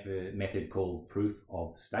this method called proof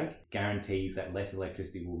of stake guarantees that less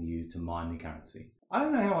electricity will be used to mine the currency. I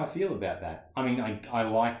don't know how I feel about that. I mean, I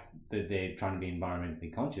like that they're trying to be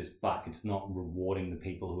environmentally conscious, but it's not rewarding the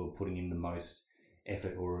people who are putting in the most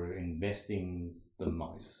effort or investing the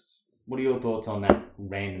most. What are your thoughts on that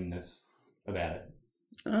randomness about it?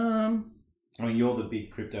 I mean, you're the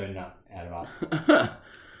big crypto nut out of us.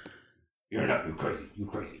 You're a nut. You're crazy. You're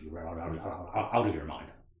crazy. I'll do your mind.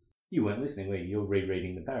 You weren't listening, were you? You're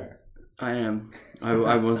rereading the paragraph. I am.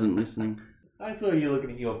 I wasn't listening. I saw you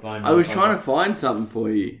looking at your phone. I was trying to find something for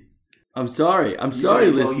you. I'm sorry. I'm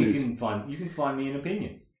sorry, listeners. You can find me an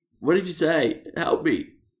opinion. What did you say? Help me.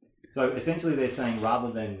 So essentially, they're saying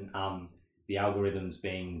rather than the algorithms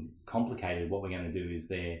being complicated, what we're going to do is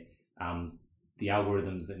the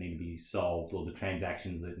algorithms that need to be solved or the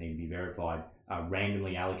transactions that need to be verified are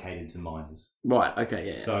randomly allocated to miners. Right.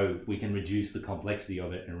 Okay. Yeah. So we can reduce the complexity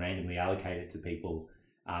of it and randomly allocate it to people,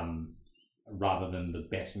 rather than the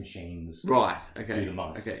best machines. Right. Okay. Do the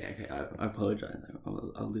most. Okay. I apologize.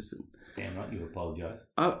 I'll listen. Damn right, you apologise.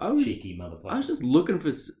 I was cheeky motherfucker. I was just looking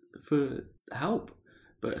for help,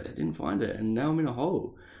 but I didn't find it, and now I'm in a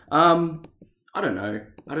hole. I don't know.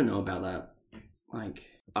 I don't know about that. Like,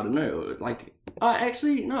 I don't know. Like, I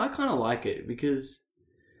kind of like it because.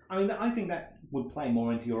 I mean, I think that would play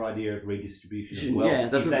more into your idea of redistribution of wealth. Yeah,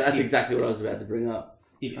 that's exactly what I was about to bring up.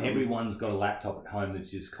 If everyone's got a laptop at home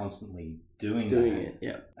that's just constantly doing it,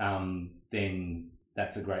 yeah. Then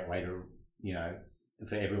that's a great way to,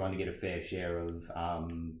 for everyone to get a fair share of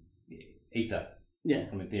ether. Yeah.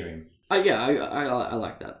 From Ethereum. I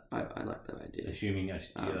like that. I like that idea. Assuming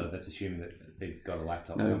that's assuming that they've got a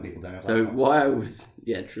laptop. No. Some people don't have laptops. So why I was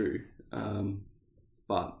true,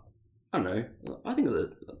 but I don't know. I think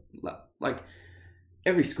like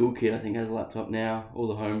every school kid I think has a laptop now. All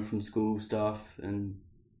the home from school stuff, and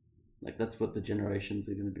like that's what the generations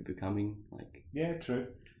are going to be becoming. Like yeah, true,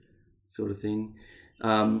 sort of thing.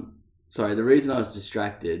 Sorry, the reason I was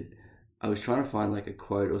distracted. I was trying to find like a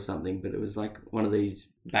quote or something, but it was like one of these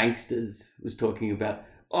banksters was talking about,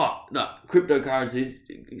 oh, no, cryptocurrencies,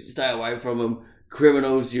 stay away from them.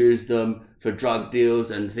 Criminals use them for drug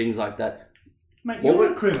deals and things like that. Mate,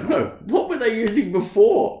 you're a criminal. No, what were they using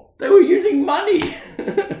before? They were using money.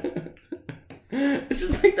 It's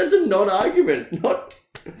just like, that's a non-argument, not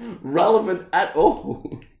relevant at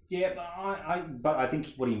all. Yeah, but I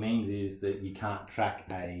think what he means is that you can't track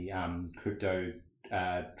a crypto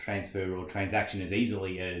transfer or transaction as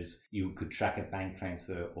easily as you could track a bank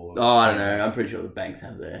transfer or. Oh, I don't know. I'm pretty sure the banks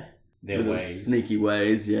have their ways, sneaky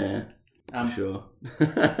ways. Yeah, for sure.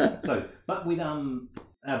 But with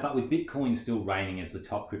Bitcoin still reigning as the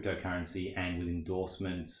top cryptocurrency and with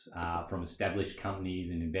endorsements from established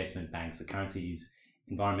companies and investment banks, the currency's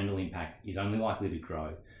environmental impact is only likely to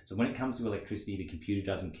grow. So when it comes to electricity, the computer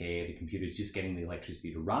doesn't care. The computer is just getting the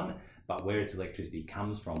electricity to run, but where its electricity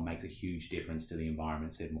comes from makes a huge difference to the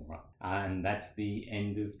environment, said Mora. And that's the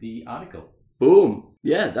end of the article. Boom.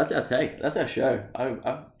 Yeah, that's our take. That's our show.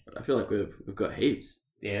 I feel like we've got heaps.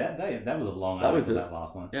 Yeah, that was a long article, that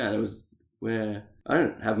last one. Yeah, it was where I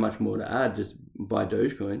don't have much more to add, just buy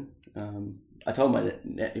Dogecoin. I told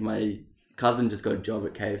my cousin just got a job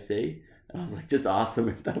at KFC. I was like, just ask them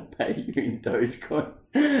if they'll pay you in Dogecoin.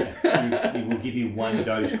 He will give you one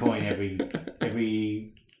Dogecoin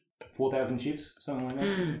every 4,000 shifts, something like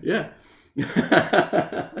that. Yeah.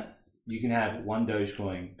 You can have one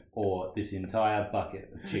Dogecoin or this entire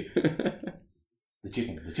bucket of chicken. The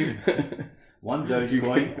chicken. One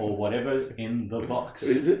Dogecoin or whatever's in the box.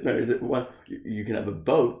 Is it one? You can have a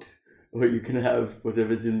boat, or you can have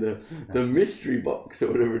whatever's in the mystery box,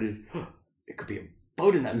 or whatever it is. It could be a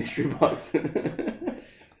boat in that mystery box.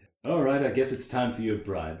 All right, I guess it's time for your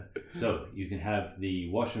bribe. So you can have the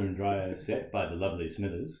washer and dryer set by the lovely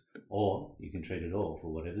Smithers, or you can trade it all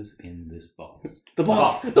for whatever's in this box. The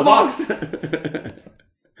box.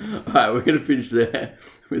 All right, we're going to finish there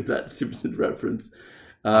with that Simpson reference.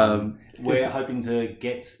 We're hoping to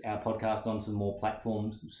get our podcast on some more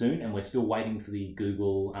platforms soon, and we're still waiting for the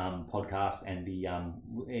Google podcast and the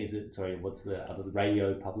what's the other, the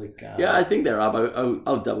Radio Public? Yeah, I think they're up.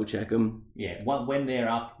 I'll double check them. Yeah, when they're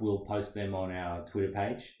up, we'll post them on our Twitter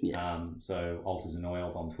page. Yes. So Alters and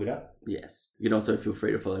Oiled on Twitter. Yes. You can also feel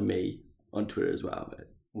free to follow me on Twitter as well. But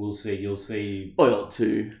we'll see. You'll see Oil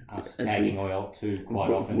 2. Us tagging Oil 2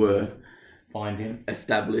 quite often. Were find him.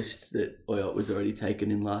 Established that Oil was already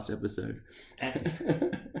taken in last episode.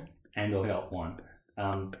 And Oil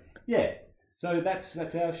 1. Yeah. So that's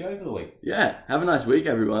our show for the week. Yeah, have a nice week,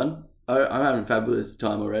 everyone. I'm having a fabulous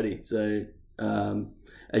time already. So,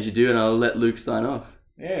 as you do, and I'll let Luke sign off.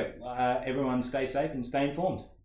 Yeah, everyone stay safe and stay informed.